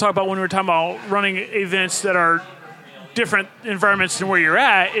things that we'll talk about when we're talking about running events that are different environments than where you're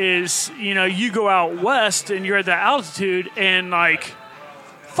at is, you go out west and you're at that altitude and like,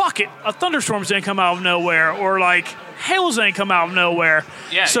 fuck it, a thunderstorm's gonna come out of nowhere, or like hail's gonna come out of nowhere.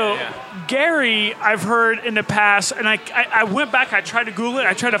 Gary, I've heard in the past, and I went back, I tried to Google it,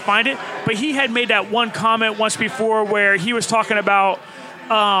 I tried to find it, but he had made that one comment once before where he was talking about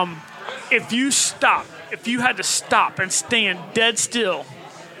if you stop if you had to stop and stand dead still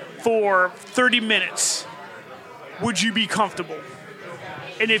for 30 minutes, would you be comfortable?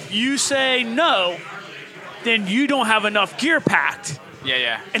 And if you say no, then you don't have enough gear packed.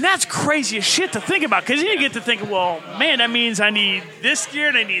 Yeah. And that's crazy as shit to think about, because you get to think, well, man, that means I need this gear,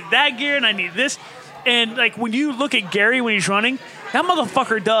 and I need that gear, and I need this. And, like, when you look at Gary when he's running, that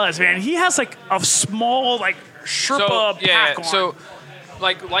motherfucker does, man. He has, like, a small, like, Sherpa pack on. So,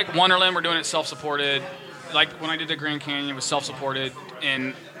 like Wonderland, we're doing it self-supported. Like, when I did the Grand Canyon, it was self-supported.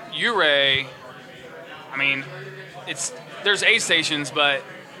 And Ouray, I mean, there's aid stations, but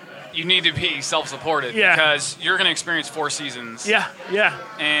you need to be self-supported because you're going to experience 4 seasons. Yeah.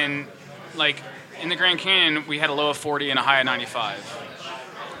 And, like, in the Grand Canyon, we had a low of 40 and a high of 95.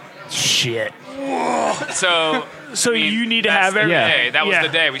 Shit. So I mean, you need to have every day. That was the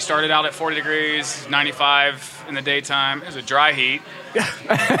day. We started out at 40 degrees, 95 in the daytime. It was a dry heat.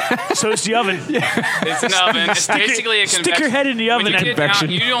 So it's the oven. It's an oven. It's basically a convection. Stick your head in the oven.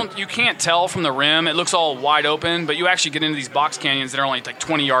 You can't tell from the rim. It looks all wide open, but you actually get into these box canyons that are only like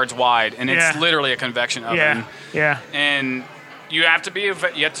 20 yards wide, and it's literally a convection oven. Yeah. And you have to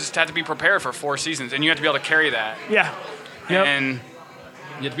just have to be prepared for 4 seasons, and you have to be able to carry that. Yeah. Yep. And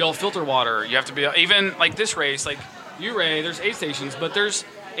you have to be able to filter water. You have to be even like this race, like Ouray. There's aid stations, but there's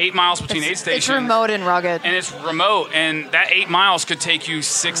 8 miles between aid stations. It's remote and rugged. And it's remote, and that 8 miles could take you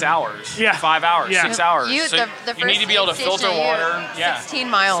 6 hours. Yeah. 5 hours, 6 hours. The you need to be able to filter water. 16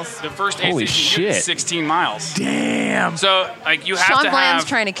 miles. The first aid Holy station, you shit. 16 miles. Damn. So, like, you have Sean to Bland's have.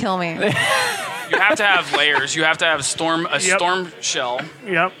 trying to kill me. You have to have layers. You have to have a storm shell.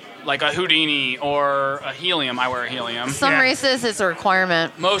 Yep. Like a Houdini or a helium. I wear a helium. Some races, it's a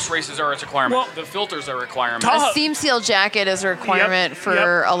requirement. Most races are a requirement. Well, the filters are a requirement. A steam seal jacket is a requirement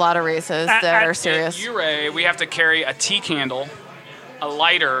for a lot of races that are serious. At Ouray, we have to carry a tea candle, a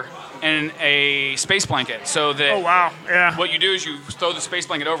lighter, and a space blanket. So that what you do is you throw the space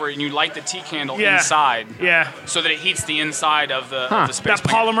blanket over it and you light the tea candle inside. Yeah. So that it heats the inside of the space that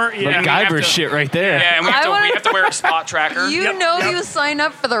polymer. Yeah. MacGyver shit right there. Yeah, and we have to wear a spot tracker. You sign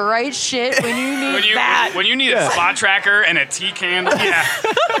up for the right shit when you need that. When you need a spot tracker and a tea candle,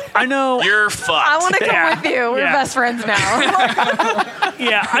 I know. You're fucked. I want to come with you. We're best friends now.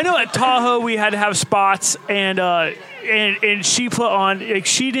 I know at Tahoe we had to have spots, and she put on, like,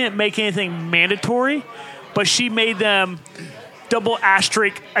 she didn't make anything mandatory, but she made them double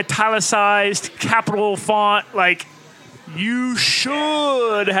asterisk, italicized, capital font, like, you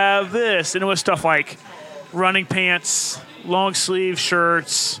should have this. And it was stuff like running pants, long sleeve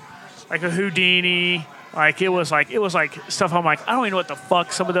shirts, like a Houdini. Like it was like stuff. I'm like, I don't even know what the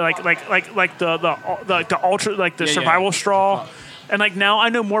fuck. Some of the like the ultra, like the survival straw. And like now I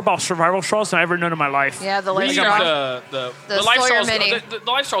know more about survival straws than I've ever known in my life. Yeah, the life straw. The Life Sawyer Mini. The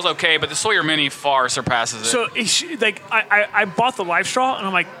Life Straw's okay, but the Sawyer Mini far surpasses it. So like I bought the Life Straw and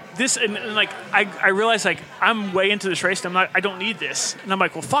I'm like this, and like I realized like I'm way into this race and I don't need this, and I'm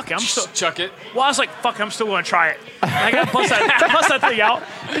like, well fuck it, Just chuck it. Well, I was like, fuck, I'm still going to try it. And I got to bust that thing out,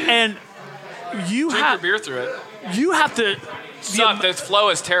 and drink your beer through it. You have to. The flow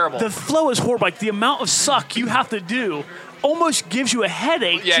is terrible. The flow is horrible. Like the amount of suck you have to do almost gives you a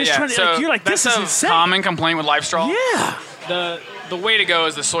headache. Trying to, so you're like, this is insane. Common complaint with Life Straw. Yeah. The way to go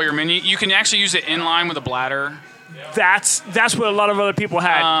is the Sawyer Mini. You can actually use it in line with a bladder. That's what a lot of other people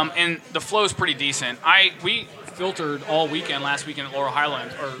had. And the flow is pretty decent. We filtered all weekend last weekend at Laurel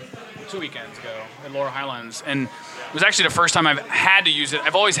Highlands, or 2 weekends ago at Laurel Highlands, and it was actually the first time I've had to use it.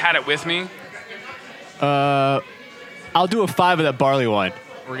 I've always had it with me. I'll do a 5 of that barley wine.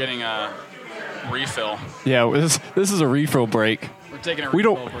 We're getting a refill. Yeah, this is a refill break. We're taking a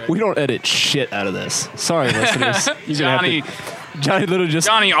refill break. We don't edit shit out of this. Sorry, listeners. Johnny literally just.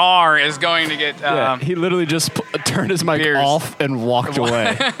 Johnny R is going to get. He literally just turned his mic off and walked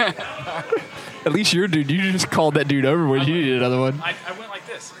away. At least your dude, you just called that dude over when you needed another one. I went like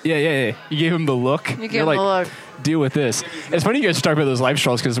this. Yeah. You gave him the look. You gave him the look. Deal with this. It's funny you guys talk about those Life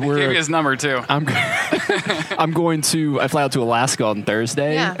Straws because we're. Gave me his number too. I'm going to. I fly out to Alaska on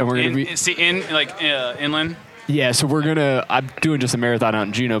Thursday, and we're going to be inland. Yeah, so we're gonna. I'm doing just a marathon out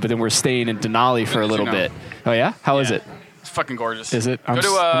in Juneau, but then we're staying in Denali for a little bit. Oh yeah, how is it? It's fucking gorgeous. Is it? I'm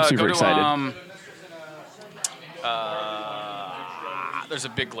super excited. There's a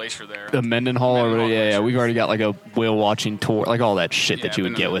big glacier there. The Mendenhall or whatever. Yeah. We've already got like a whale watching tour, like all that shit that you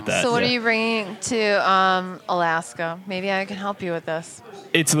would get with that. So what are you bringing to Alaska? Maybe I can help you with this.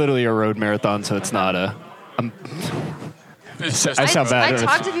 It's literally a road marathon, so it's not a. I sound bad. I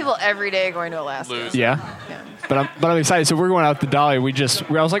talk to people every day going to Alaska. Yeah. But I'm excited. So we're going out to Denali.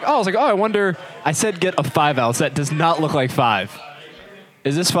 I was like, I wonder. I said get a 5 ounce. That does not look like 5.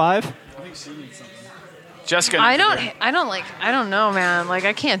 Is this 5? I think she needs something. Jessica. I don't know, man. Like,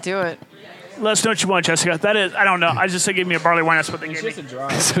 I can't do it. Let us know what you want, Jessica. That is, I don't know. I just said give me a barley wine. That's what they gave me.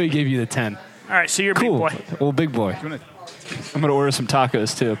 So he gave you the 10. All right, so you're Cool. big boy. Well, big boy. I'm gonna order some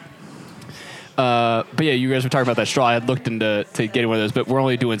tacos too. But yeah, you guys were talking about that straw. I had looked into getting one of those, but we're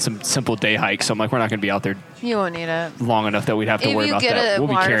only doing some simple day hikes, so I'm like, we're not going to be out there You won't need it. long enough that we'd have to worry about that. If you get a We'll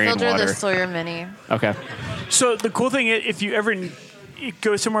be water carrying filter, water. the Sawyer Mini. Okay. So the cool thing is, if you ever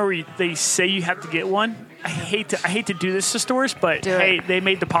go somewhere where they say you have to get one, I hate to do this to stores, but hey, they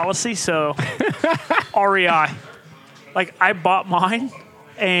made the policy, so REI. Like, I bought mine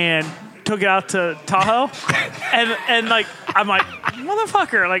and took it out to Tahoe, and like, I'm like,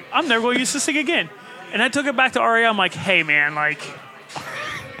 motherfucker, like, I'm never going to use this thing again. And I took it back to REI. I'm like, hey, man, like,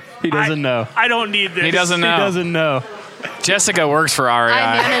 he doesn't know. I don't need this. He doesn't know. He doesn't know. Jessica works for REI.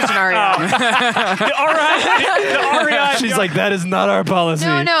 I manage an REI. The REI. She's like, that is not our policy.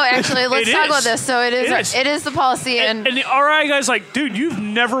 No, actually, let's talk about this. So it is the policy, and the REI guy's like, dude, you've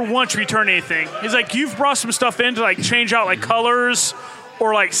never once returned anything. He's like, you've brought some stuff in to like change out like colors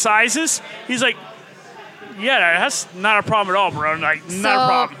or like sizes. He's like, yeah, that's not a problem at all, bro. Like, not a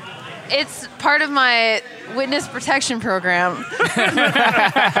problem. It's part of my witness protection program.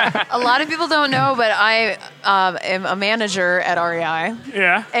 A lot of people don't know, but I am a manager at REI.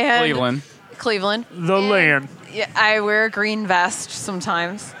 Yeah. And Cleveland. The land. Yeah, I wear a green vest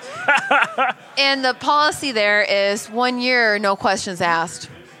sometimes. And the policy there is 1 year, no questions asked.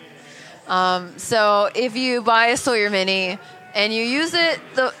 So if you buy a Sawyer Mini and you use it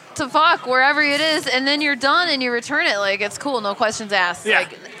to fuck wherever it is, and then you're done and you return it, like, it's cool, no questions asked. Yeah.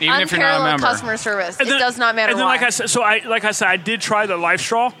 Like, even if you're not a member. Customer service. It does not matter. And then, why. like I said, I did try the Life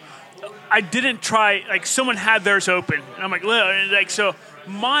Straw. I didn't try, like, someone had theirs open, and I'm like, so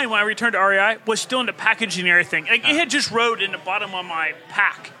mine, when I returned to REI, was still in the packaging and everything. Like, it had just wrote in the bottom of my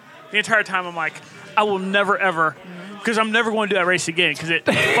pack the entire time. I'm like, I will never ever, because I'm never going to do that race again, because it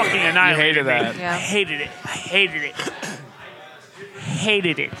fucking annihilated You hated that. me. Yeah. I hated it.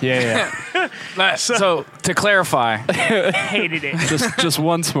 Hated it. Yeah. So to clarify, Hated it. just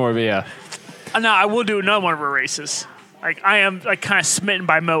once more, but yeah. No, I will do another one of our races. Like, I am like kind of smitten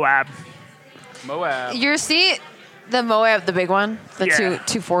by Moab. Moab. Your seat, the Moab, the big one, the Yeah.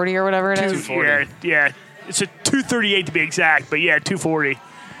 240 or whatever it is. 240. Yeah. It's a 238 to be exact, but yeah, 240.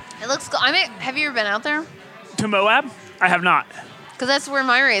 It looks cool. Have you ever been out there? To Moab? I have not. Because that's where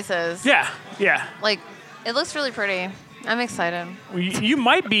my race is. Yeah. Like, it looks really pretty. I'm excited. You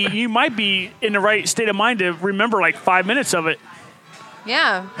might be in the right state of mind to remember like 5 minutes of it.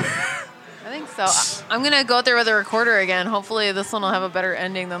 Yeah. I think so. I'm going to go out there with a recorder again. Hopefully this one will have a better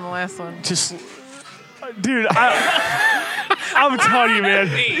ending than the last one. Just, dude, I'm telling you,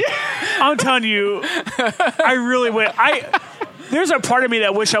 man. I'm telling you, I really went. There's a part of me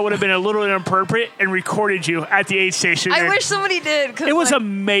that wish I would have been a little inappropriate and recorded you at the aid station. I wish somebody did. It was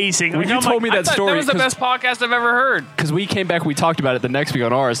amazing. When you told me that story, that was the best podcast I've ever heard. Because we came back, we talked about it the next week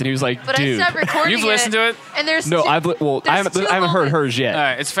on ours, and he was like, But dude. I stopped recording You've listened to it? And there's No, two, I haven't heard hers yet. All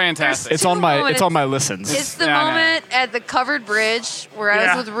right, it's fantastic. It's on my two listens. It's the Yeah, moment at the covered bridge where I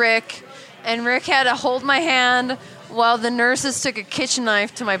Yeah. was with Rick, and Rick had to hold my hand while the nurses took a kitchen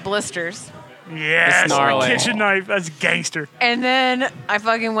knife to my blisters. Yes, It's gnarly. kitchen knife. That's gangster. And then I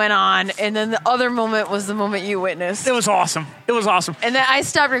fucking went on, and then the other moment was the moment you witnessed. It was awesome. And then I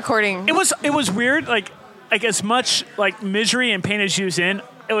stopped recording. It was weird. Like as much like misery and pain as she was in,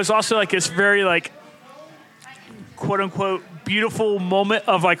 it was also like this very like quote unquote beautiful moment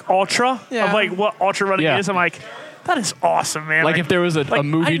of like ultra Yeah. of like what ultra running Yeah. is. I'm like, that is awesome, man. Like if there was a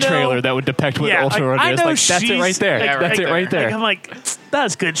movie I know- trailer that would depict what ultra like, running I is, know like that's it she's- right there. like, That's it right there. Like, I'm like,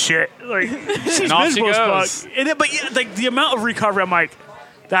 that's good shit. Like she's And off she miserable as goes. fuck. But yeah, like the amount of recovery, I'm like,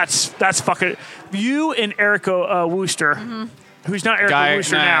 that's fucking. You and Erica Wooster, who's not Erica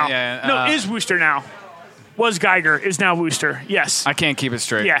Wooster now. Yeah, is Wooster now. Was Geiger, is now Wooster. Yes. I can't keep it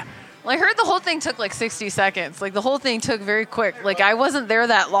straight. Yeah. Well, I heard the whole thing took like 60 seconds. Like the whole thing took very quick. Like I wasn't there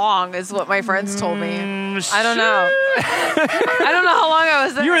that long, is what my friends told me. I don't know. I don't know how long I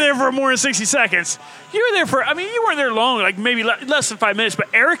was there. You were there for more than 60 seconds. You were there for, I mean, you weren't there long, like maybe less than 5 minutes.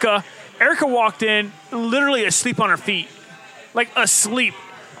 But Erica walked in literally asleep on her feet. Like asleep.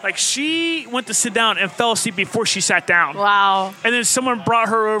 Like she went to sit down and fell asleep before she sat down. Wow. And then someone brought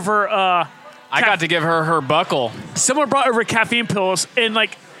her over, I got to give her buckle. someone brought over caffeine pills and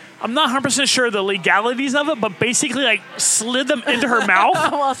like, I'm not 100% sure the legalities of it, but basically like slid them into her mouth.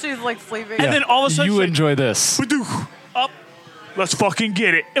 While she's like sleeping. And then all of a sudden You she's enjoy this. like, up, let's fucking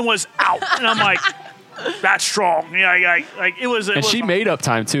get it. It was out. And I'm like, that's strong. Yeah, like it was. And she made up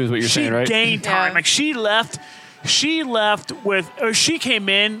time too, is what you're She saying, right? gained time. Yeah. Like she left. She came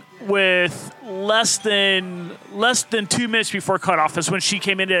in with less than 2 minutes before cutoff. Is when she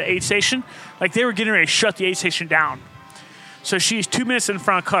came into the aid station. Like they were getting ready to shut the aid station down. So she's 2 minutes in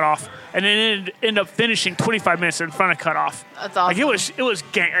front of cutoff, and then ended up finishing 25 minutes in front of cutoff. That's awesome. Like it was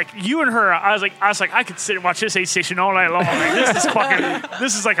gang. Like you and her, I was like, I could sit and watch this aid station all night long. Like,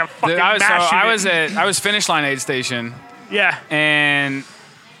 this is like a fucking I was finish line aid station. Yeah. And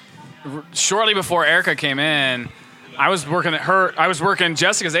shortly before Erica came in, I was working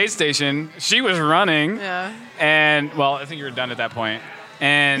Jessica's aid station. She was running. Yeah. And well, I think you were done at that point.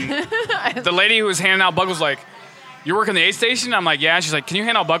 And the lady who was handing out buckles was like, "You're working the aid station?" I'm like, "Yeah." She's like, "Can you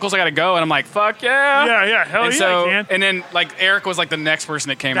hand out buckles? I gotta go." And I'm like, "Fuck yeah." Yeah, hell and yeah, so, man. And then like Eric was like the next person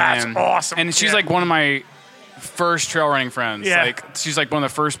that came in. That's awesome. And she's like one of my first trail running friends. Yeah. Like she's like one of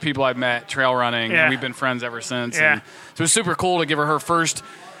the first people I've met trail running. Yeah. And we've been friends ever since. Yeah. And so it was super cool to give her first.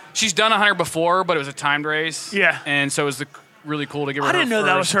 She's done 100 before, but it was a timed race. Yeah. And so it was really cool to give her. I didn't know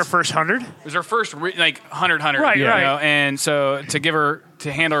that was her first 100. It was her first 100. Right, you right. know? And so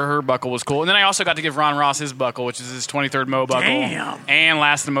to hand her buckle was cool. And then I also got to give Ron Ross his buckle, which is his 23rd Mo buckle. Damn. And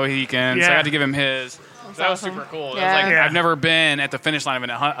Last of the Mohicans. Yeah. So I got to give him his. So that was awesome. super cool. Yeah. It was like, Yeah. I've never been at the finish line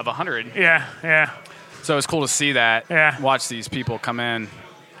of 100. Yeah. So it's cool to see that. Yeah. Watch these people come in.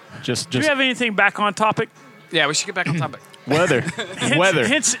 Do you have anything back on topic? Yeah, we should get back on topic. Weather.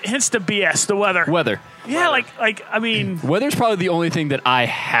 Hints the BS, the weather. Weather. Yeah, like I mean, Weather's probably the only thing that I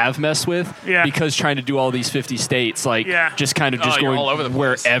have messed with. Yeah. Because trying to do all these 50 states, like Yeah. just kind of just you're going all over the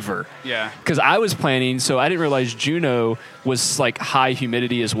place. wherever. Yeah. Because I was planning, so I didn't realize Juneau was like high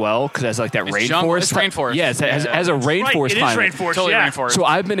humidity as well, because it has like that It's rainforest. jungle. It's rainforest. Yeah, it has a rainforest right, it is climate. rainforest. Totally yeah. rainforest. So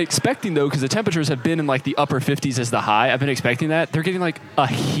I've been expecting, though, because the temperatures have been in like the upper 50s as the high. I've been expecting that. They're getting like a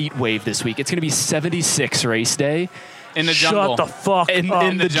heat wave this week. It's going to be 76 race day In the jungle. Shut the fuck up.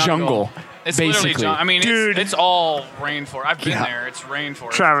 in the jungle. It's basically. literally jungle. I mean, Dude. it's all rainforest. I've been Yeah. there. It's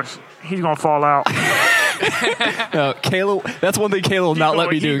rainforest. Travis, he's gonna fall out. Kayla, that's one thing Kayla will not let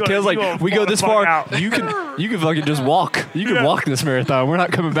me do. Kayla's like, we go this far, you can fucking just walk. You can walk this marathon. We're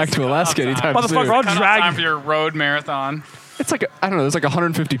not coming back to Alaska anytime soon. Motherfucker, I'll Cut off drag time you. for your road marathon. It's like, I don't know, there's like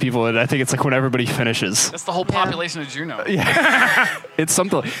 150 people, and I think it's like when everybody finishes. That's the whole population of Juneau. It's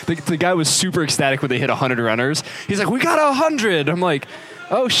something. The guy was super ecstatic when they hit 100 runners. He's like, we got 100. I'm like,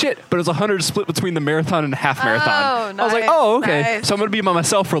 oh shit. But it was 100 split between the marathon and half marathon. I was like, nice, oh, okay. nice. So I'm going to be by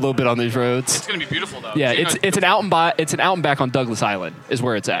myself for a little bit on these roads. It's gonna be beautiful though. Yeah, Juneau's it's an out and back on Douglas Island is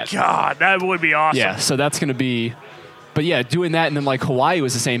where it's at. God, that would be awesome. Yeah, so that's going to be. But yeah, doing that, and then like Hawaii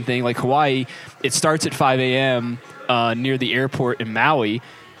was the same thing. Like Hawaii, it starts at 5 a.m. Near the airport in Maui,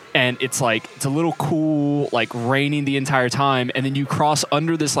 and it's like it's a little cool, like raining the entire time, and then you cross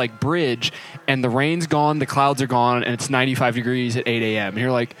under this like bridge, and the rain's gone, the clouds are gone, and it's 95 degrees at 8 a.m. And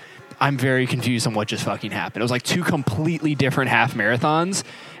you're like, I'm very confused on what just fucking happened. It was like two completely different half marathons,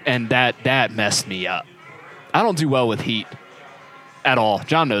 and that messed me up. I don't do well with heat at all.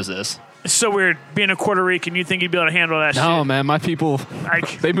 John knows this. It's so weird being a Puerto Rican. You think you'd be able to handle that shit? No, man, my people,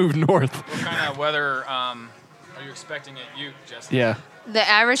 Like- they moved north. What kind of weather are you expecting at Ute, Jesse? Yeah. The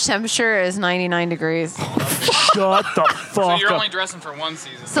average temperature is 99 degrees. Shut the fuck So you're up. only dressing for one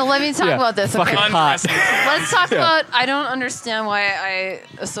season. So let me talk Yeah, about this. fucking Okay? hot. Undressing. Let's talk about. I don't understand why I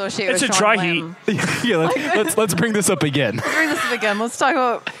associate It's with a Sean dry Lamb. Yeah, let's bring this up again. Bring this up again. Let's talk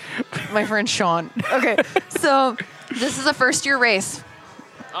about my friend Sean. Okay, so this is a first-year race.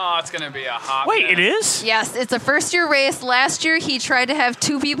 Oh, it's gonna be a hot. Wait, mess. it is? Yes, it's a first-year race. Last year, he tried to have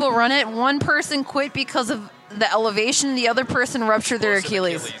 2 people run it. One person quit because of the elevation. The other person ruptured their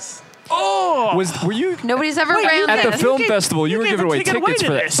Explosive Achilles. Oh. Were you Nobody's ever Wait, ran at the this. film gave- festival? You you were gave giving a away ticket away tickets to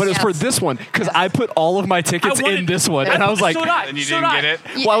for that, this. but it was for Yes. this one because I put all of my tickets I wanted- in this one, and I was like, so did I. And you So didn't did get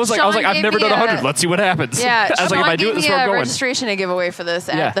I. it. well, I was like, Sean I've gave never me done a- 100. Let's see what happens. Yeah, I was Sean like, if I do gave it, this is me where I'm a going. registration to give away for this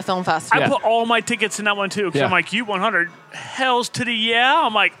Yeah. at the film festival. I put all my tickets in that one too. Because Yeah. I'm like, you 100. Hells to the yeah.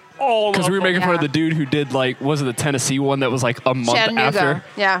 I'm like, all Because we were of them. making fun of Yeah. the dude who did like, was it the Tennessee one that was like a month Chattanooga. after?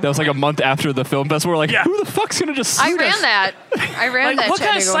 Yeah. That was like a month after the film festival. We're like, Yeah. who the fuck's gonna just? I shoot ran us? that. I ran Like, that. what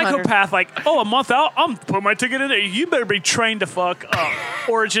kind of Chattanooga 100. psychopath? Like, a month out, I'm putting my ticket in there. You better be trained to fuck up,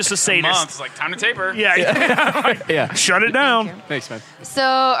 or just a sadist. Month. It's like time to taper. Yeah. Yeah. Shut it down. Thanks, man. So,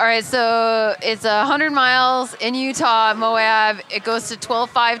 all right, so it's 100 miles in Utah, Moab. It goes to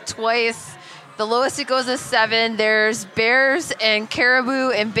 12.5 twice. The lowest it goes is 7. There's bears and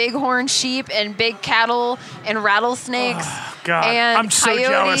caribou and bighorn sheep and big cattle and rattlesnakes. God, and I'm so coyotes.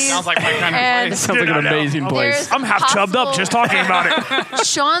 jealous. Sounds like my kind of And- place. Sounds like Dude, an I know. amazing place. There's I'm half chubbed up possible- just talking about it.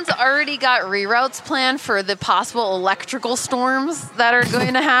 Sean's already got reroutes planned for the possible electrical storms that are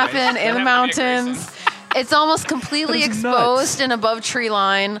going to happen in the That would be a great mountains. It's almost completely exposed and above tree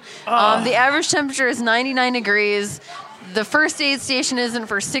line. The average temperature is 99 degrees. The first aid station isn't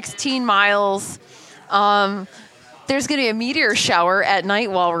for 16 miles. There's going to be a meteor shower at night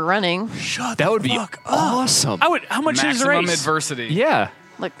while we're running. That would be awesome. How much is the race? Maximum adversity. Yeah.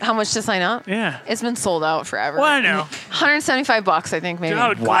 Like, how much to sign up? Yeah. It's been sold out forever. Well, I know. $175, I think, maybe. I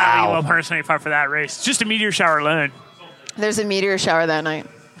would gladly give up $175 for that race. Just a meteor shower alone. There's a meteor shower that night.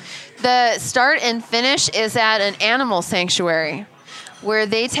 The start and finish is at an animal sanctuary where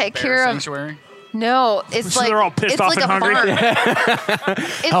they take care of... Sanctuary? No, it's So like they're all pissed off like and a hungry?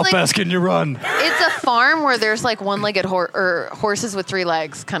 farm. How fast can you run? It's a farm where there's like one-legged or horses with 3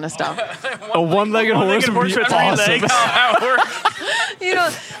 legs kind of stuff. A one-legged horse would be with 3 awesome. legs. You know,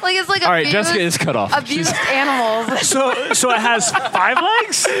 like it's like All right, Jessica is cut off. abused animals. So it has 5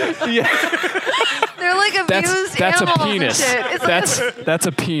 legs? They're like abused That's a animals penis. and shit. It's like That's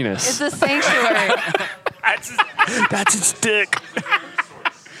a penis. it's a sanctuary. That's its dick.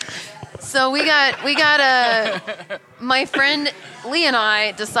 So we got my friend Lee and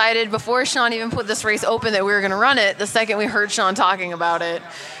I decided before Sean even put this race open that we were going to run it. The second we heard Sean talking about it,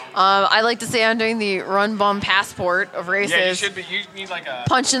 I like to say I'm doing the run bum passport of races. Yeah, you should be. You need like a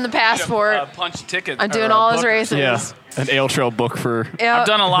punch in the passport. a punch ticket. I'm doing or a all his book. races. Yeah, an ale trail book for. Yeah, I've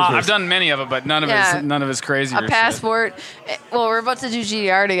done a lot. I've done many of them, but none of his crazy. a passport. Well, we're about to do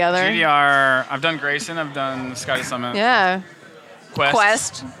GDR together. GDR. I've done Grayson. I've done Sky Summit. Yeah.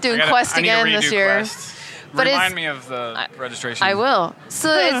 Quest. Doing Quest again this year. Quest. But Remind me of the registration. I will. So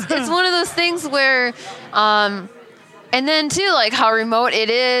it's one of those things where, and then too, like how remote it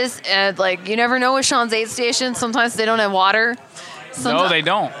is, and like you never know with Sean's aid station. Sometimes they don't have water. No, they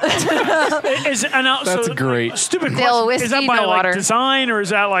don't. That's great. Stupid They'll question. Is that whiskey, by no like water. design, or is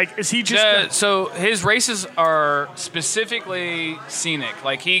that like is he just? So his races are specifically scenic.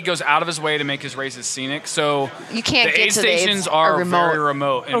 Like he goes out of his way to make his races scenic. So You can't the get aid to the aids stations are are remote. very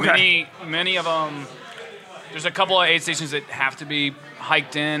remote, and Okay. many of them. There's a couple of aid stations that have to be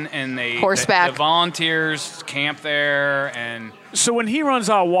hiked in, and Horseback. The volunteers camp there, and So when he runs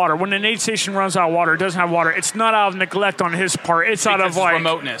out of water, when an aid station runs out of water, it doesn't have water. It's not out of neglect on his part. It's out of because like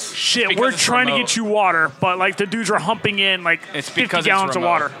remoteness. Shit, Because we're it's trying to remote. get you water, but like the dudes are humping in like It's 50 because gallons it's of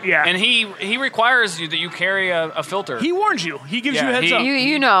remote. water. Yeah, and he requires you that you carry a filter. he warns you. He gives Yeah, you a heads up.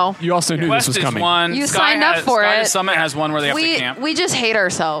 You know. You also knew Quest this was is coming. one. You Sky signed up has- for Sky it. Summit has one where they have to camp. We just hate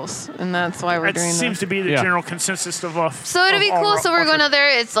ourselves, and that's why we're That doing seems this. to be the Yeah. general consensus of. So it'd be cool. So we're going out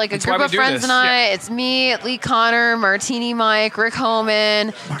there. It's like a That's why group we of do friends this. and I. Yeah. It's me, Lee Connor, Martini Mike, Rick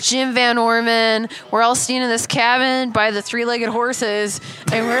Homan, Jim Van Orman. We're all staying in this cabin by the 3-legged horses,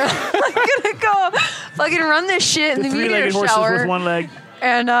 and we're gonna go fucking run this shit in the meteor three-legged horses shower. with one leg.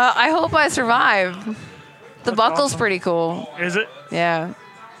 And I hope I survive. The buckle's awesome. pretty cool. Is it? Yeah.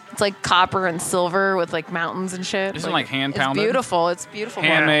 It's like copper and silver with like mountains and shit. Isn't it, like, hand-pounded? It's beautiful. It's beautiful.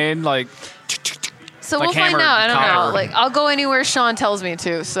 Handmade, like So like we'll find hammered out. I don't know. copper. Like I'll go anywhere Sean tells me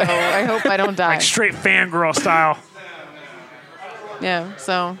to. So I hope I don't die. Like straight fangirl style. Yeah.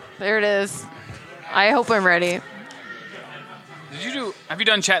 So there it is. I hope I'm ready. Have you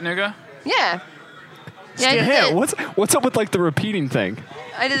done Chattanooga? Yeah. Yeah, I did Yeah, it. what's up with like the repeating thing?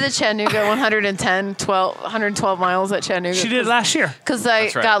 I did the Chattanooga 112 miles at Chattanooga. She did last year. Because I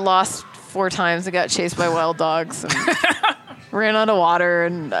That's right. got lost 4 times and got chased by wild dogs and ran out of water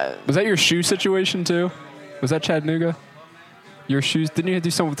and Was that your shoe situation too? Was that Chattanooga? Your shoes? Didn't you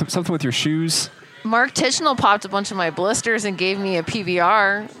do something with your shoes? Mark Tichenal popped a bunch of my blisters and gave me a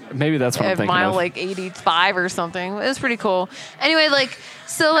PBR Maybe that's what I'm at thinking mile of. like 85 or something. It was pretty cool. Anyway, like,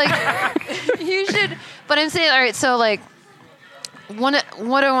 so like, you should, but I'm saying, all right, so like,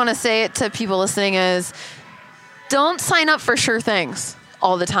 what I want to say to people listening is don't sign up for sure things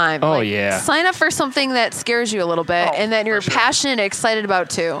all the time. Oh, Like, yeah. Sign up for something that scares you a little bit and that you're passionate and excited about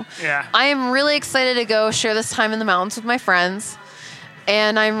too. Yeah. I am really excited to go share this time in the mountains with my friends.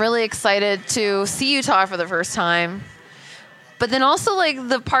 And I'm really excited to see Utah for the first time. But then also like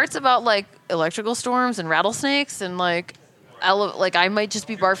the parts about like electrical storms and rattlesnakes and like I might just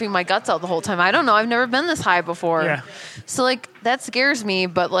be barfing my guts out the whole time. I don't know. I've never been this high before. Yeah. So like that scares me,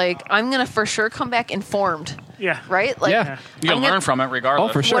 but like I'm going to for sure come back informed, Yeah. right? Like Yeah. You can I'm gonna- learn from it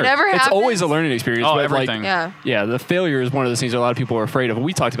regardless. Oh, for sure. Whatever it's happens- always a learning experience. Oh, but, everything. Like, Yeah. the failure is one of those things that a lot of people are afraid of.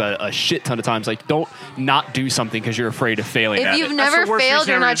 We talked about it a shit ton of times. Like, don't not do something because you're afraid of failing If at you've it. That's never the worst failed, reason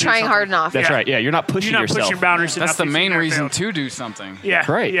you're ever not to do trying hard something. enough. That's Yeah. right. Yeah, you're not pushing You're not yourself. pushing boundaries enough. That's the if you've main never reason failed. to do something.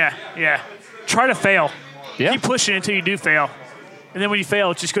 Yeah. Right. Yeah. Try to fail. Yeah. Keep pushing until you do fail. And then when you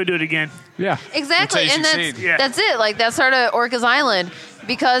fail, just go do it again. Yeah. Exactly, Until you and succeed. Yeah. that's it. Like that's sort of Orcas Island.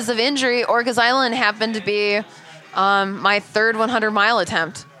 Because of injury, Orcas Island happened to be my third 100-mile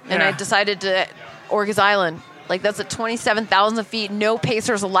attempt, and Yeah. I decided to Orcas Island. Like, that's a 27,000 feet, no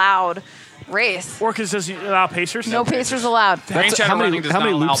pacers allowed race. Orcas doesn't allow pacers? No pacers allowed. How many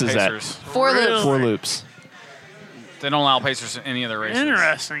loops is that? 4 loops. 4 loops. They don't allow pacers in any of the races.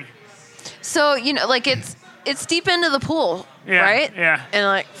 Interesting. So, you know, like, it's deep into the pool, right? Yeah. And,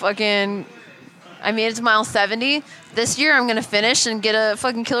 like, fucking, I made it to mile 70. This year I'm going to finish and get a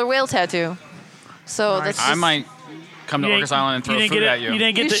fucking killer whale tattoo. So that's just, I might come to Orcas Island and throw food at you. You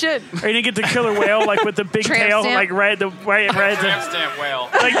didn't get You should. Or you didn't get the killer whale, like, with the big Tramp tail, stamp? like, right Tramp stamp whale.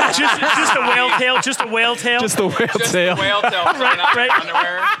 like, just a whale tail, just a whale tail. Just the whale Just tail. the whale tail. right.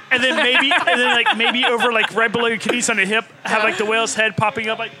 Underwear. And then maybe over, like, right below your knees on the hip, have, like, the whale's head popping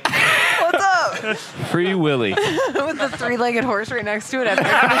up, like, what's up? Free Willy. With the 3-legged horse right next to it. After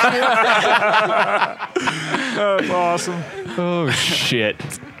that's awesome. Oh, shit.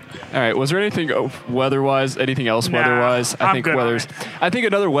 All right. Was there anything weather-wise? Anything else weather-wise? I'm good on it. I think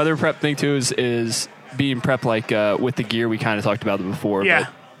another weather prep thing too is being prepped like with the gear. We kind of talked about it before. Yeah.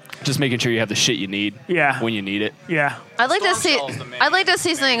 But just making sure you have the shit you need. Yeah. When you need it. Yeah. I'd like to say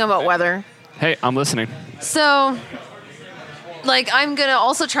something about weather. Hey, I'm listening. So, like, I'm gonna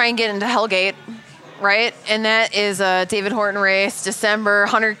also try and get into Hellgate, right? And that is a David Horton race, December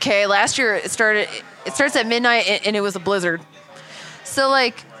 100K. Last year it starts at midnight and it was a blizzard. So,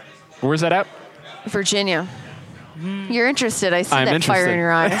 like, Where's that at? Virginia. You're interested. I see I'm that fire interested. in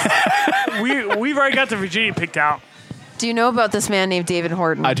your eyes. We've already got the Virginia picked out. Do you know about this man named David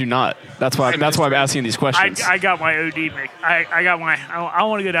Horton? I do not. That's why I'm asking these questions. I got my OD, mate. I got my. I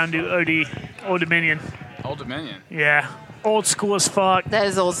want to go down and do OD, Old Dominion. Old Dominion. Yeah, old school as fuck. That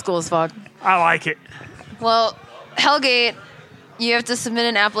is old school as fuck. I like it. Well, Hellgate, you have to submit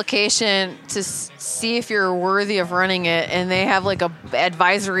an application to see if you're worthy of running it, and they have like a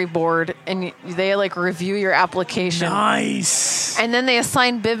advisory board, and they like review your application. Nice. And then they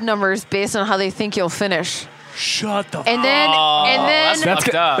assign bib numbers based on how they think you'll finish. Shut the. And then, that's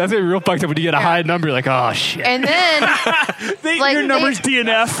fucked up. That's gonna be real fucked up when you get a high number. You're like, oh shit. and then like, your number's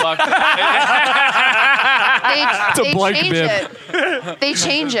DNF. Fuck. they blank change bib. it. They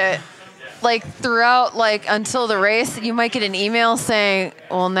change it. Like throughout, like until the race, you might get an email saying,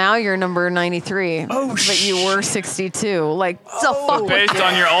 "Well, now you're number 93, but you were 62." Like, the fuck with Based you.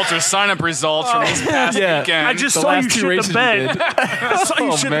 on your Ultra sign-up results from this past weekend. I just The saw last you two shit races the you bed. did. I saw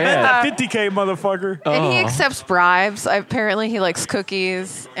you Oh, shit the man. bed. That 50K motherfucker. And he accepts bribes. Apparently, he likes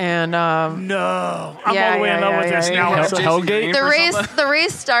cookies. And No, I'm Yeah, all the way in yeah, love with yeah, this yeah, now. yeah. So- Hellgate? the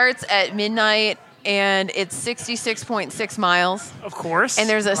race starts at midnight, and it's 66.6 miles. Of course. And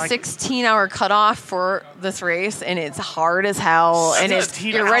there's a Like, 16-hour cutoff for this race, and it's hard as hell. And it's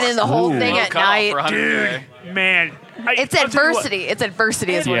 16 you're running the whole Ooh. thing Low at cutoff night. for 100K. man. It's I'll tell you what. adversity. It's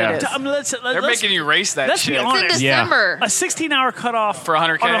adversity is what Yeah. it is. They're making you race that let's shit. be honest. It's in Yeah. December. A 16-hour cutoff For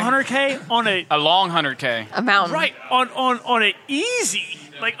 100K? on a 100K on a A long 100K. A mountain. right on a easy,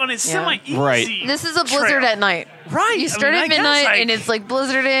 like on a semi-easy. Right. This is a blizzard trail. at night. Right. You start I at guess, midnight, like, and it's like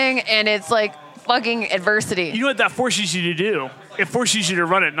blizzarding, and it's like fucking adversity. You know what that forces you to do? It forces you to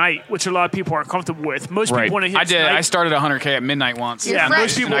run at night, which a lot of people aren't comfortable with. Most Right. people want to hit. I did. Night. I started 100K at midnight once. You're Yeah, fresh.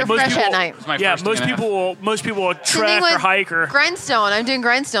 most people. You're most fresh people, at night. It's my Yeah, first most DNF. people will. Most people will The thing trek or with hike or. Grindstone, I'm doing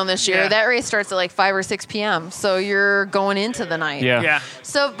Grindstone this year. Yeah. That race starts at like 5 or 6 p.m. So you're going into the night. Yeah. Yeah.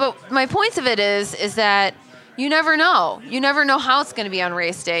 So, but my point of it is that you never know. You never know how it's going to be on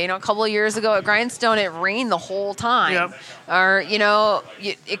race day. You know, a couple of years ago at Grindstone, it rained the whole time. Yep. Or, you know,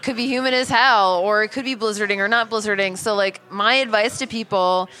 it could be humid as hell, or it could be blizzarding or not blizzarding. So, like, my advice to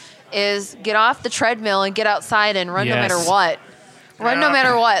people is get off the treadmill and get outside and run no Yes. matter what. Run no Yeah.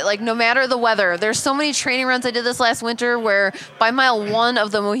 matter what, like no matter the weather. There's so many training runs I did this last winter where by mile 1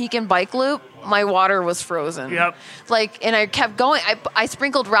 of the Mohican bike loop, my water was frozen. Yep. Like, and I kept going. I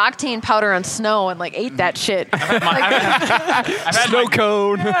sprinkled Roctane powder on snow and like ate that shit. I've had Snow my,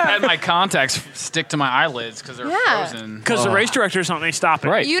 cone. I had my contacts stick to my eyelids because they're Yeah. frozen. Because the race directors don't, they stop it.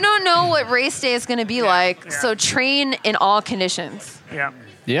 Right. You don't know what race day is going to be like, yeah. so train in all conditions. Yeah.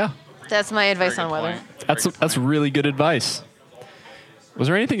 Yeah. That's my advice Very on good weather. point. That's really good advice. Was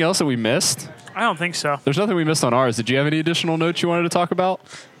there anything else that we missed? I don't think so. There's nothing we missed on ours. Did you have any additional notes you wanted to talk about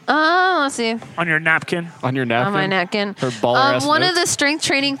Let's see. On your napkin. on your napkin? On my napkin. Her baller-ass One of notes? the strength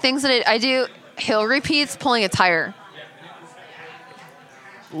training things that I do, hill repeats, pulling a tire.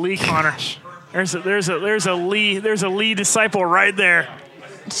 Lee Connor. There's a Lee disciple right there.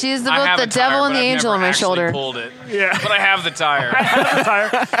 She's I have the a tire, devil and but the I've angel never on my actually shoulder. Pulled it. Yeah. But I have the tire.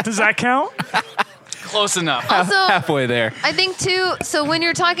 Tire. Does that count? Close enough. Also, Halfway there. I think too, so when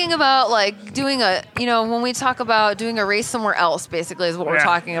you're talking about like doing when we talk about doing a race somewhere else, basically is what we're Yeah.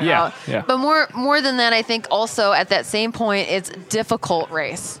 talking about. Yeah. But more than that, I think also at that same point, it's difficult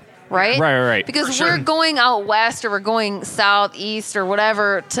race. right? Right. Because we're going out west or we're going southeast or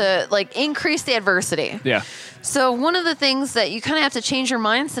whatever to like increase the adversity. Yeah. So one of the things that you kind of have to change your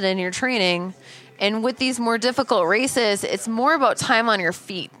mindset in your training, and with these more difficult races, it's more about time on your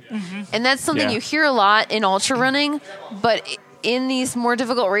feet. Mm-hmm. And that's something you hear a lot in ultra running, but in these more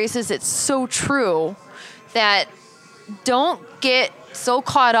difficult races, it's so true that don't get so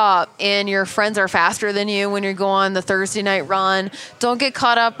caught up in your friends are faster than you when you go on the Thursday night run. Don't get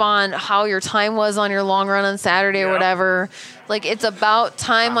caught up on how your time was on your long run on Saturday or whatever. Like, it's about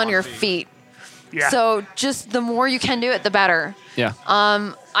time on your feet. Yeah. So just the more you can do it, the better. Yeah.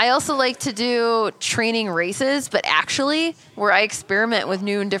 I also like to do training races, but actually where I experiment with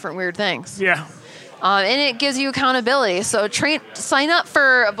new and different weird things. Yeah. And it gives you accountability. So sign up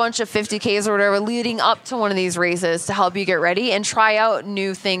for a bunch of 50Ks or whatever leading up to one of these races to help you get ready and try out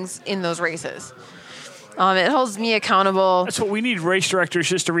new things in those races. It holds me accountable. That's what we need, race directors,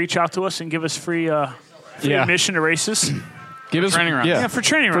 just to reach out to us and give us free admission to races. Give us training runs. Yeah, for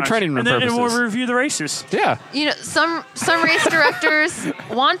training runs. For training run and purposes. And we'll review the races. Yeah. You know, some race directors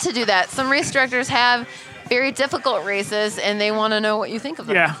want to do that. Some race directors have very difficult races, and they want to know what you think of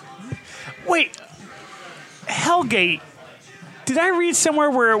them. Yeah. Wait, Hellgate. Did I read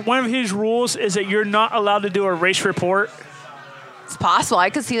somewhere where one of his rules is that you're not allowed to do a race report? It's possible. I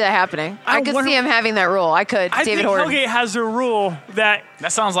could see that happening. I could see him having that rule. I could. I David think Horton. Hellgate has a rule that...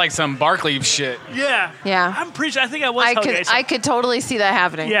 That sounds like some Barkley shit. Yeah. Yeah. I'm pretty sure. I think I was Hellgate. I could totally see that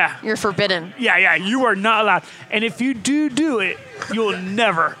happening. Yeah. You're forbidden. Yeah. You are not allowed. And if you do it, you'll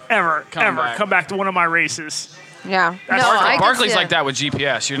never, ever come back to one of my races. Yeah. Barkley's like that with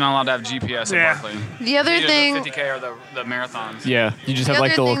GPS. You're not allowed to have GPS at Barkley. The other thing... The 50K or the marathons. Yeah. You just have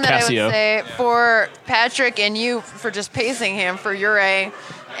like the little Casio. The other thing that I would say for Patrick and you for just pacing him for Uray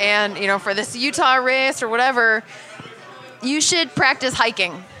and, you know, for this Utah race or whatever, you should practice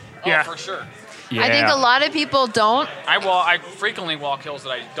hiking. Yeah. Oh, for sure. Yeah. I think a lot of people don't. I frequently walk hills that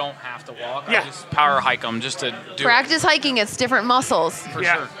I don't have to walk. Yeah. I just power hike them just to do Practice hiking. It's different muscles. For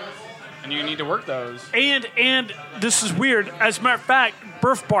sure. And you need to work those. And this is weird. As a matter of fact,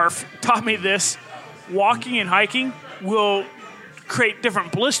 Burf Barf taught me this. Walking and hiking will create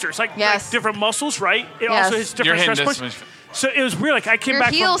different blisters, like different muscles, right? It also hits different stress points. So it was weird. Like I came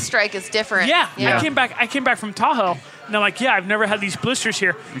back. Your heel strike is different. Yeah. I came back from Tahoe, and I'm like, I've never had these blisters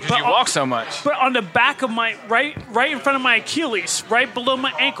here. Because you walk so much. But on the back of my right in front of my Achilles, right below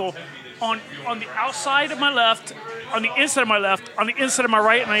my ankle, on the outside of my left, on the inside of my left, on the inside of my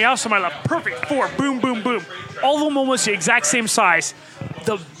right, and on the outside of my left. Perfect. 4. Boom, boom, boom. All of them almost the exact same size.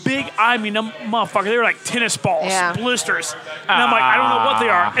 The big, motherfucker, they were like tennis balls, blisters. And I'm like, I don't know what they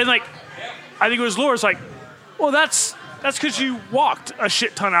are. And like, I think it was Laura's like, well, that's because you walked a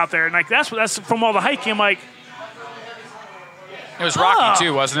shit ton out there. And like, that's from all the hiking. I'm like, it was rocky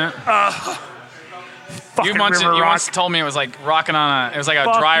too, wasn't it? You once told me it was like rocking on a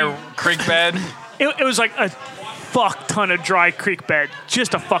dry creek bed. It was like a fuck ton of dry creek bed.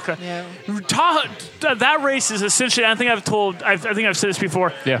 Just a fuck ton. Yeah. That race is essentially, I think I've said this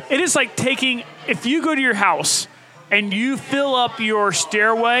before. Yeah. It is like if you go to your house and you fill up your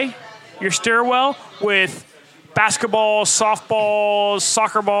stairwell with basketballs, softballs,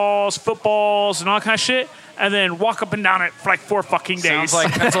 soccer balls, footballs, and all kind of shit, and then walk up and down it for like 4 fucking days. Sounds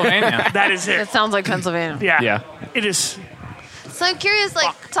like Pennsylvania. That is it. It sounds like Pennsylvania. Yeah. It is. So I'm curious,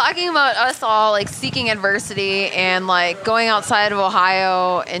 talking about us all, seeking adversity and, going outside of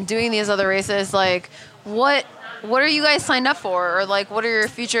Ohio and doing these other races, what are you guys signed up for? Or, what are your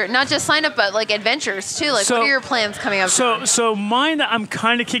future, not just signed up, but, adventures, too? What are your plans coming up? So mine that I'm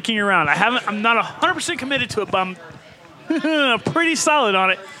kind of kicking around. I'm not 100% committed to it, but I'm pretty solid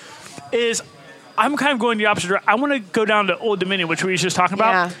on it, is I'm kind of going the opposite direction. I want to go down to Old Dominion, which we were just talking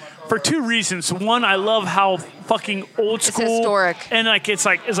about. Yeah. For 2 reasons. One, I love how fucking old school. It's historic. And it's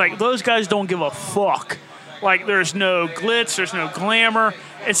like those guys don't give a fuck. There's no glitz, there's no glamour.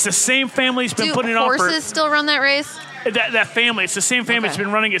 It's the same family's been putting it on for. Do horses still run that race? That family, it's the same family that's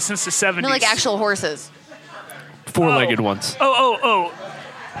been running it since the 70s. No, actual horses. 4-legged ones.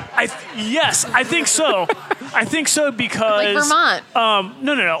 Yes, I think so. I think so because Vermont.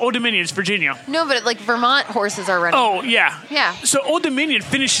 No. Old Dominion is Virginia. No, but Vermont horses are running. Oh yeah. Yeah. So Old Dominion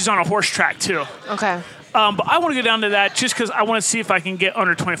finishes on a horse track too. Okay. But I want to go down to that just because I want to see if I can get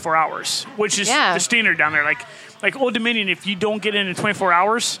under 24 hours, which is the standard down there. Like Old Dominion, if you don't get in 24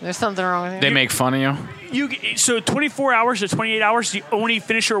 hours, there's something wrong with you. They make fun of you. So 24 hours to 28 hours, the only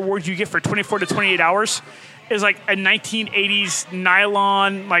finisher award you get for 24 to 28 hours. is like a 1980s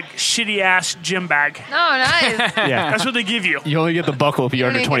nylon, like shitty ass gym bag. Oh, nice. Yeah. That's what they give you. You only get the buckle if you're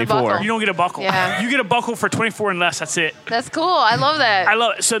under 24. You don't get a buckle. Yeah. You get a buckle for 24 and less. That's it. That's cool. I love that. I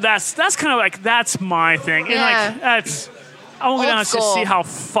love it. So that's kind of like, that's my thing. And Yeah. like, that's, I want to go down and just school. see how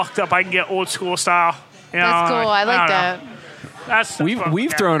fucked up I can get old school style. You know, That's cool. I like don't that. know. That's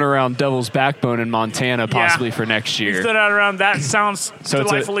We've thrown around Devil's Backbone in Montana possibly for next year. We've thrown out around. That sounds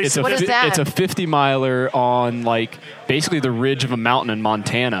delightfully it's a, What is that? It's a 50 miler on like basically the ridge of a mountain in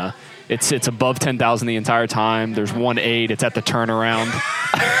Montana. It's above 10,000 the entire time. There's 1.8. It's at the turnaround.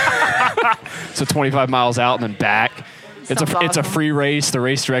 So 25 miles out and then back. It's a free race. The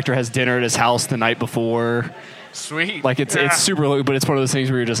race director has dinner at his house the night before. Sweet. Like it's super low, but it's one of those things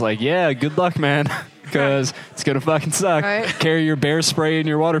where you're just like, yeah, good luck, man, because it's gonna fucking suck. Right. Carry your bear spray and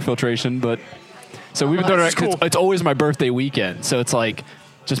your water filtration, but so we've been doing it. cool. It's always my birthday weekend, so it's like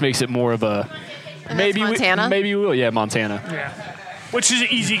just makes it more of a And that's Montana? maybe we will, yeah, Montana. Yeah. Which is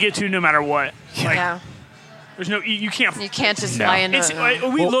easy to get to no matter what. Like, Yeah. there's no, you can't. You can't just No. fly into It's, it. like,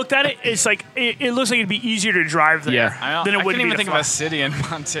 we looked at it. It's like it looks like it'd be easier to drive there Yeah. than it I would couldn't be even to think fly. of a city in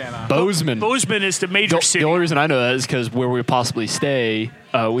Montana. Bozeman. Bozeman is the major The city. only reason I know that is because where we possibly stay,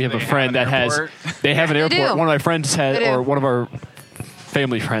 we have They a friend have that an has. airport? They have an They airport. do. One of my friends has, They do. or one of our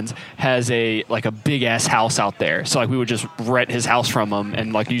family friends has a big ass house out there. So like we would just rent his house from him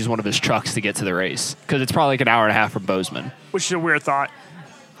and like use one of his trucks to get to the race because it's probably like an hour and a half from Bozeman. Which is a weird thought.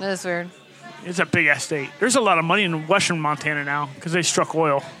 That is weird. It's a big ass state. There's a lot of money in western Montana now because they struck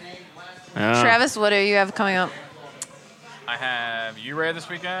oil. Travis, what do you have coming up? I have Ouray this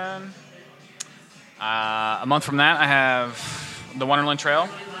weekend. A month from that, I have the Wonderland Trail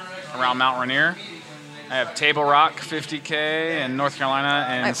around Mount Rainier. I have Table Rock 50K in North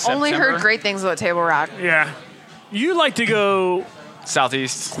Carolina in I've September. only heard great things about Table Rock. Yeah. You like to go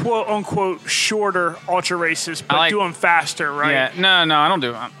Southeast. quote unquote shorter ultra races, but I like- do them faster, right? Yeah, no, I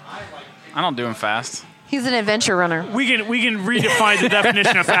don't do them fast. He's an adventure runner. We can redefine the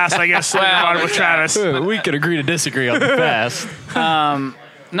definition of fast, I guess, Well, with Travis. We could agree to disagree on the fast.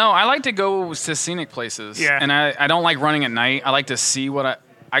 No, I like to go to scenic places. Yeah. And I don't like running at night. I like to see what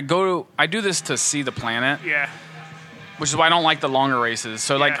I do this to see the planet, Yeah. which is why I don't like the longer races.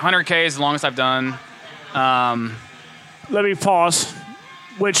 So like Yeah. 100K is the longest I've done. Let me pause,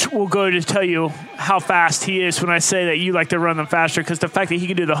 which will go to tell you how fast he is when I say that you like to run them faster, because the fact that he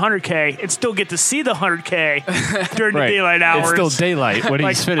can do the 100K and still get to see the 100K during the daylight hours. It's still daylight when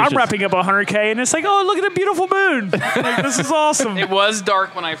Like, he's finished. I'm wrapping up a 100K, and it's like, oh, look at the beautiful moon. Like, this is awesome. It was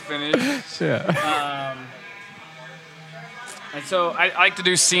dark when I finished. Yeah. And so I like to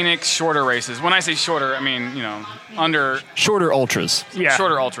do scenic, shorter races. When I say shorter, I mean, under Shorter ultras. Yeah.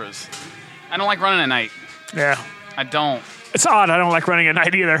 shorter ultras. I don't like running at night. Yeah. I don't. It's odd. I don't like running at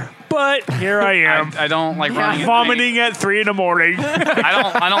night either. But here I am. I don't like running at vomiting at 3 a.m.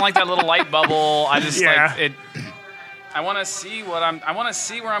 I don't like that little light bubble. I just Yeah. like it. I want to see where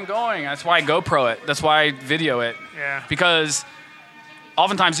I'm going. That's why I GoPro it. That's why I video it. Yeah. Because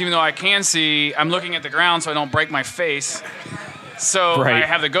oftentimes, even though I can see, I'm looking at the ground so I don't break my face. So Right. I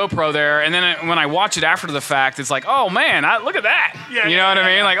have the GoPro there, and then when I watch it after the fact, it's like, oh man, look at that. Yeah, you know yeah, what I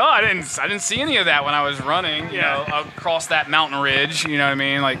mean? yeah. Like, oh, I didn't see any of that when I was running. Yeah. Across that mountain ridge. You know what I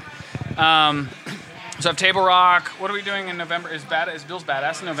mean? Like, so I have Table Rock. What are we doing in November? Is Bill's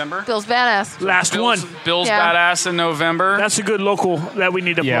Badass in November? Bill's badass. Last one. Bill's Yeah. Badass in November. That's a good local that we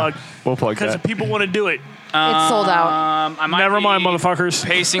need to Yeah. plug. We'll plug Because that. if people want to do it, It's sold out. I might never be mind, motherfuckers.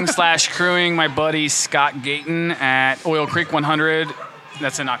 Pacing / crewing my buddy Scott Gayton at Oil Creek 100.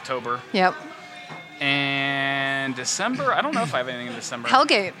 That's in October. Yep. And December, I don't know if I have anything in December.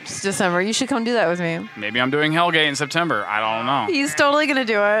 Hellgate's December. You should come do that with me. Maybe I'm doing Hellgate in September. I don't know. He's totally gonna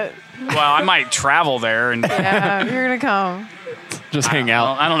do it. Well, I might travel there and Yeah, you're gonna come. Just hang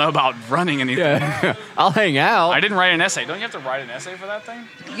out. I don't know about running anything. Yeah. I'll hang out. I didn't write an essay. Don't you have to write an essay for that thing?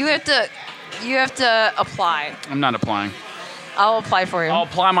 You have to apply. I'm not applying. I'll apply for you. I'll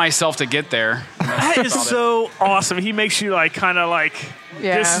apply myself to get there. That is so awesome. He makes you kind of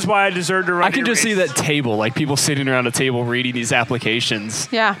Yeah. this is why I deserve to run. I can your just see race. that table, like people sitting around a table reading these applications.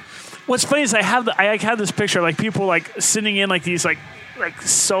 Yeah. What's funny is I have this picture, people sitting in these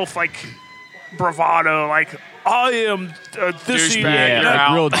self bravado, I am this Douchebag, and you're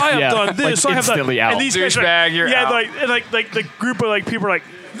out. real- I have yeah, done this. like I have done, instantly out. And these guys are Douchebag, you're yeah, out. like the group of people are like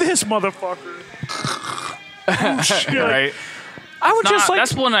this motherfucker. Oh, shit. Right? I would just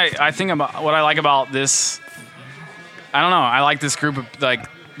that's when I think about what I like about this. I don't know. I like this group of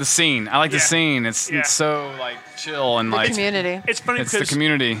the scene. I like the Yeah. scene. It's Yeah. so chill and The community. It's funny it's the because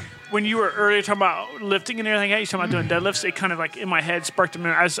community. when you were earlier talking about lifting and everything, you talking about doing deadlifts, it kind of like in my head sparked a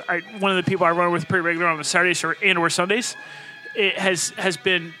minute. One of the people I run with pretty regular on the Saturdays or Sundays, it has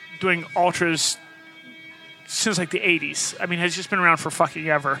been doing ultras since like the 80s. I mean, has just been around for fucking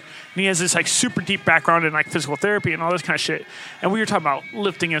ever. And he has this like super deep background in like physical therapy and all this kind of shit. And we were talking about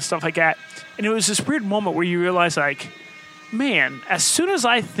lifting and stuff like that. And it was this weird moment where you realize like, man, as soon as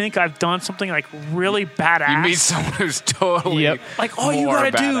I think I've done something like really badass, you meet someone who's totally like all you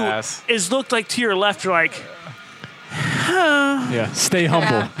gotta do is look like to your left. You're like, stay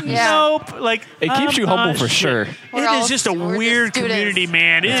humble. Nope. Like it keeps you humble for sure. It is just a weird community,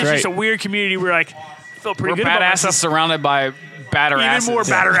 man. It is just a weird community where like I feel pretty good about myself. Surrounded by batter asses. Even more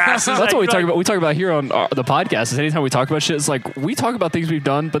batter asses. That's what we talk about. We talk about here on the podcast. Is anytime we talk about shit, it's like we talk about things we've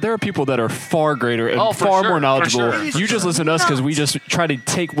done, but there are people that are far greater and far more knowledgeable. You just listen to us because we just try to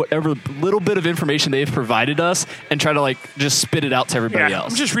take whatever little bit of information they've provided us and try to like just spit it out to everybody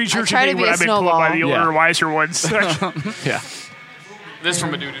else. I'm just regurgitating what I've been told by the older, wiser ones. This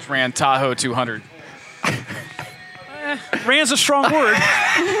from a dude who's ran Tahoe 200. Ran's a strong word.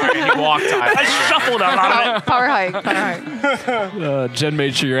 He walked high. I shuffled a lot of it. Power hike. Jen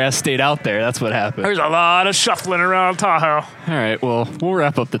made sure your ass stayed out there. That's what happened. There's a lot of shuffling around Tahoe. All right, well, we'll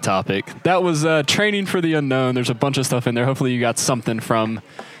wrap up the topic. That was training for the unknown. There's a bunch of stuff in there. Hopefully you got something from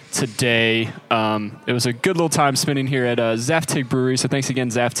today. It was a good little time spending here at Zaftig Brewery. So thanks again,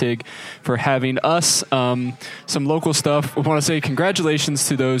 Zaftig, for having us. Some local stuff. We want to say congratulations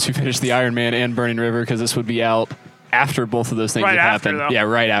to those who finished the Ironman and Burning River, because this would be out after both of those things have happened. Though. Yeah,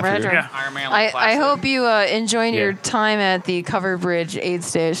 right after. Yeah. I hope you enjoyed your time at the Covered Bridge aid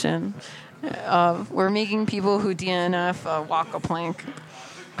station. We're making people who DNF walk a plank.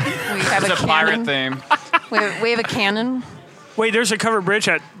 We have a pirate theme. We have a cannon. Wait, there's a covered bridge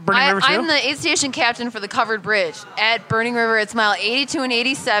at Burning River too? I'm the aid station captain for the covered bridge at Burning River. It's mile 82 and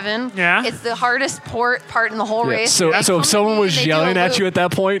 87. Yeah. It's the hardest part in the whole race. So if someone was yelling at you at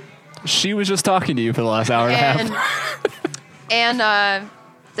that point, she was just talking to you for the last hour and a half. And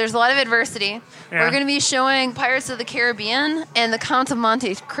there's a lot of adversity. Yeah. We're going to be showing Pirates of the Caribbean and the Count of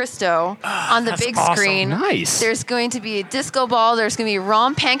Monte Cristo on the big screen. Nice. There's going to be a disco ball. There's going to be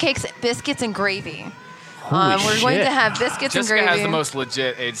rum, pancakes, biscuits, and gravy. We're going to have biscuits and gravy. Jessica has the most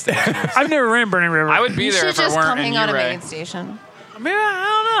legit aid station. I've never ran Burning River. I would be there if I weren't in You should just come hang out at my aid station. Maybe,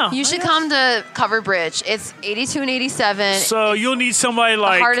 I don't know. You should come to Covered Bridge. It's 82 and 87. So you'll need somebody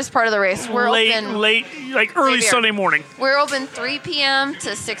like the hardest part of the race. We're open late, like early Sunday morning. We're open 3 p.m.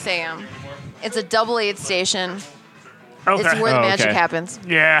 to 6 a.m. It's a double aid station. Okay. It's where the magic happens.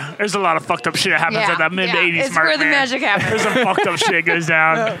 Yeah, there's a lot of fucked up shit that happens at that mid-80s It's where the magic happens. There's some fucked up shit goes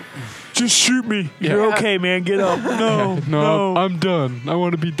down. Just shoot me. You're okay, man. Get up. No. I'm done. I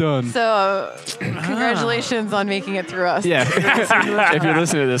want to be done. So, congratulations on making it through us. Yeah. If you're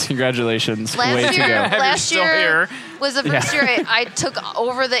listening to this, congratulations. Way to go. Last year was the first year I took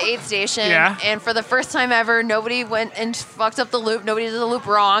over the aid station. Yeah. And for the first time ever, nobody went and fucked up the loop. Nobody did the loop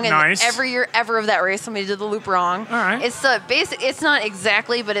wrong. And every year ever of that race, somebody did the loop wrong. All right. It's the basic. It's not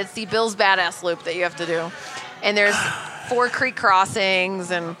exactly, but it's the Bill's Badass loop that you have to do. And there's 4 creek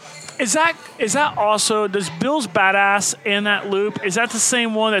crossings and... Is that also, does Bill's Badass in that loop, is that the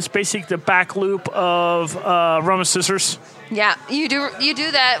same one that's basically the back loop of Run with Scissors? Yeah, you do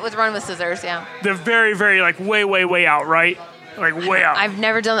that with Run with Scissors, yeah. They're very, very, like, way out, right? Like, way out. I've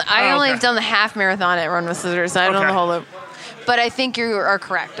never done that. I only have done the half marathon at Run with Scissors. I don't know the whole loop. But I think you are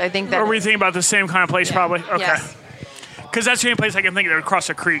correct. I think that... Are we thinking about the same kind of place, probably? Okay. Yes. Because that's the only place I can think of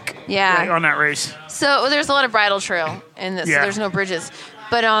across a creek on that race. So there's a lot of bridle trail in this, so there's no bridges.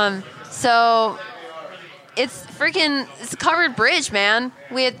 But so it's a covered bridge, man.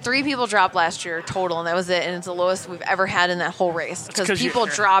 We had 3 people drop last year total, and that was it. And it's the lowest we've ever had in that whole race because people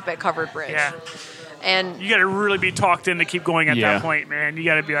drop at covered bridge. Yeah, and you got to really be talked in to keep going at that point, man. You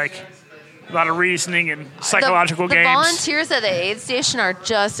got to be like a lot of reasoning and psychological games. The volunteers at the aid station are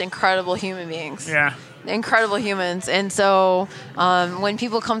just incredible human beings. Yeah. Incredible humans. And so when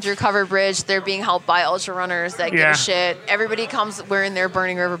people come through Covered Bridge, they're being helped by ultra runners that give a shit. Everybody comes wearing their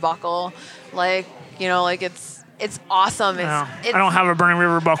Burning River buckle. It's awesome. I don't have a Burning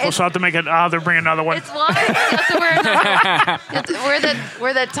River buckle, so I have to make it. I'll have to bring another one. It's why you have to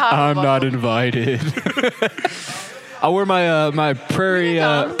wear that top. I'm not invited. I'll wear my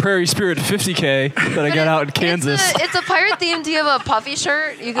Prairie Spirit 50K that I got out in Kansas. It's a pirate theme. Do you have a puffy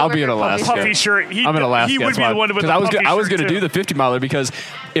shirt? I'll be in Alaska. Puffy shirt. I'm in Alaska. He would be the one with the puffy shirt. I was going to do the 50 miler because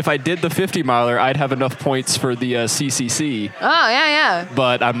if I did the 50 miler, I'd have enough points for the CCC. Oh yeah.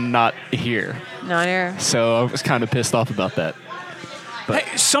 But I'm not here. Not here. So I was kind of pissed off about that.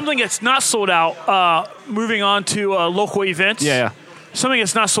 Hey, something that's not sold out. Moving on to local events. Yeah. something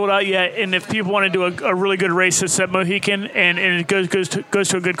that's not sold out yet, and if people want to do a really good race, it's at Mohican, and it goes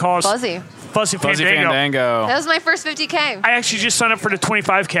to a good cause. Fuzzy Fandango. That was my first 50K. I actually just signed up for the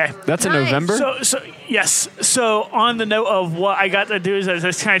 25K. That's in November? So yes. So on the note of what I got to do is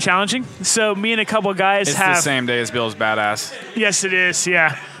it's kind of challenging. So me and a couple of guys it's the same day as Bill's Badass. Yes, it is,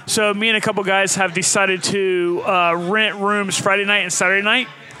 yeah. So me and a couple of guys have decided to rent rooms Friday night and Saturday night,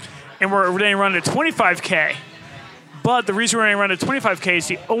 and we're going to run the 25K. But the reason we're going to run the 25K is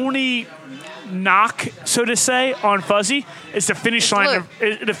the only knock, so to say, on Fuzzy is the finish line.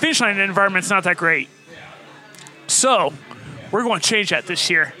 The finish line environment's not that great. So we're going to change that this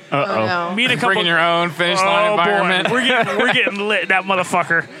year. No. Me and a couple bringing your own finish line environment. Boy. We're getting lit, that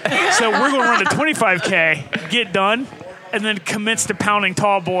motherfucker. So we're going to run the 25K, get done, and then commence to pounding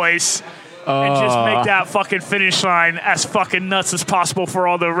tall boys. And just make that fucking finish line as fucking nuts as possible for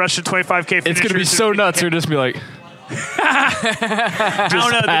all the rest of 25K finishers. It's going to be so nuts. You'll just be like... I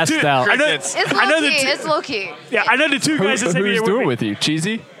don't know. Passed out. It's low-key. Yeah, I know the two guys that who's doing it with you?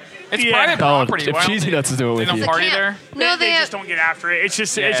 Cheesy? It's private property. If Cheesy Nuts is doing it with you. They don't party there? No, they just don't get after it. It's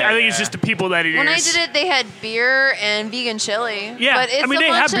just, I think it's just the people that it is. When I did it, they had beer and vegan chili. Yeah, but it's they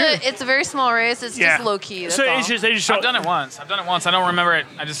have beer. It's a very small race. It's just low-key. So it's just, they just I've done it once. I don't remember it.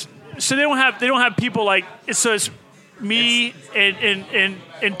 So they don't have people like, so it's me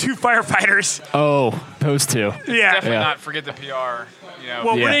and two firefighters. Oh, those two. Yeah. Definitely not forget the PR.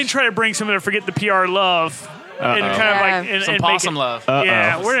 Well, we're going to try to bring some of the forget the PR love. And kind of like some possum love.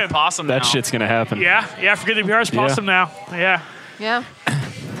 Yeah, we're in possum now. That shit's going to happen. Yeah, forget the PR is possum now. Yeah.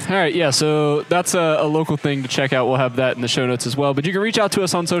 All right, yeah, so that's a local thing to check out. We'll have that in the show notes as well. But you can reach out to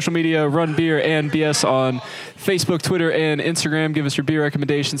us on social media, Run Beer and BS on Facebook, Twitter, and Instagram. Give us your beer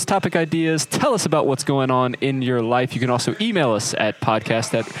recommendations, topic ideas. Tell us about what's going on in your life. You can also email us at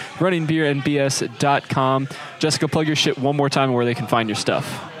podcast@runningbeerandbs.com. Jessica, plug your shit one more time and where they can find your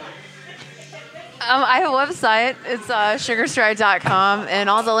stuff. I have a website. It's sugarstride.com, and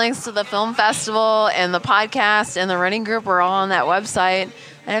all the links to the film festival and the podcast and the running group are all on that website.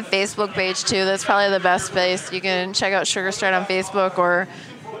 I have a Facebook page, too. That's probably the best place. You can check out Sugar Stride on Facebook, or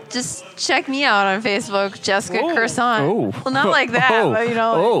just check me out on Facebook, Jessica Curson. Oh. Well, not like that, but, you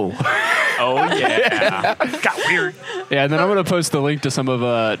know. Oh, yeah. Got weird. Yeah, and then I'm going to post the link to some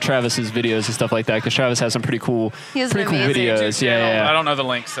of Travis's videos and stuff like that, because Travis has some pretty cool videos. Yeah. I don't know the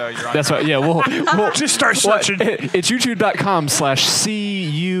link, so you're on. That's right. Yeah, we'll just start searching. It's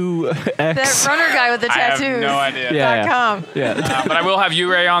youtube.com/CUX. That runner guy with the tattoos. I have no idea. .com. Yeah. But I will have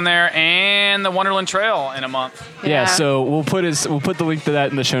Ray on there and the Wonderland Trail in a month. Yeah, so we'll put the link to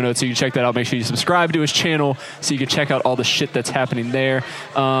that in the show notes so you can check that out. Make sure you subscribe to his channel so you can check out all the shit that's happening there.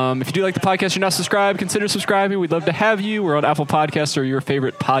 If you do like the podcast, you're not subscribed, consider subscribing. We'd love to have you. We're on Apple Podcasts or your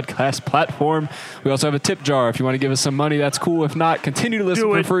favorite podcast platform. We also have a tip jar. If you want to give us some money, that's cool. If not, continue to listen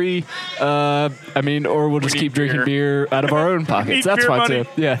for free. Or we'll just keep drinking beer out of our own pockets. That's fine too.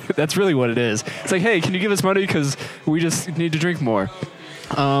 Yeah, that's really what it is. It's like, hey, can you give us money because we just need to drink more.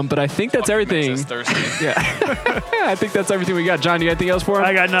 But I think that's everything. Yeah. I think that's everything we got. John, you got anything else for him?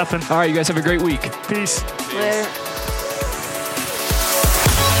 I got nothing. All right, you guys have a great week. Peace. Later.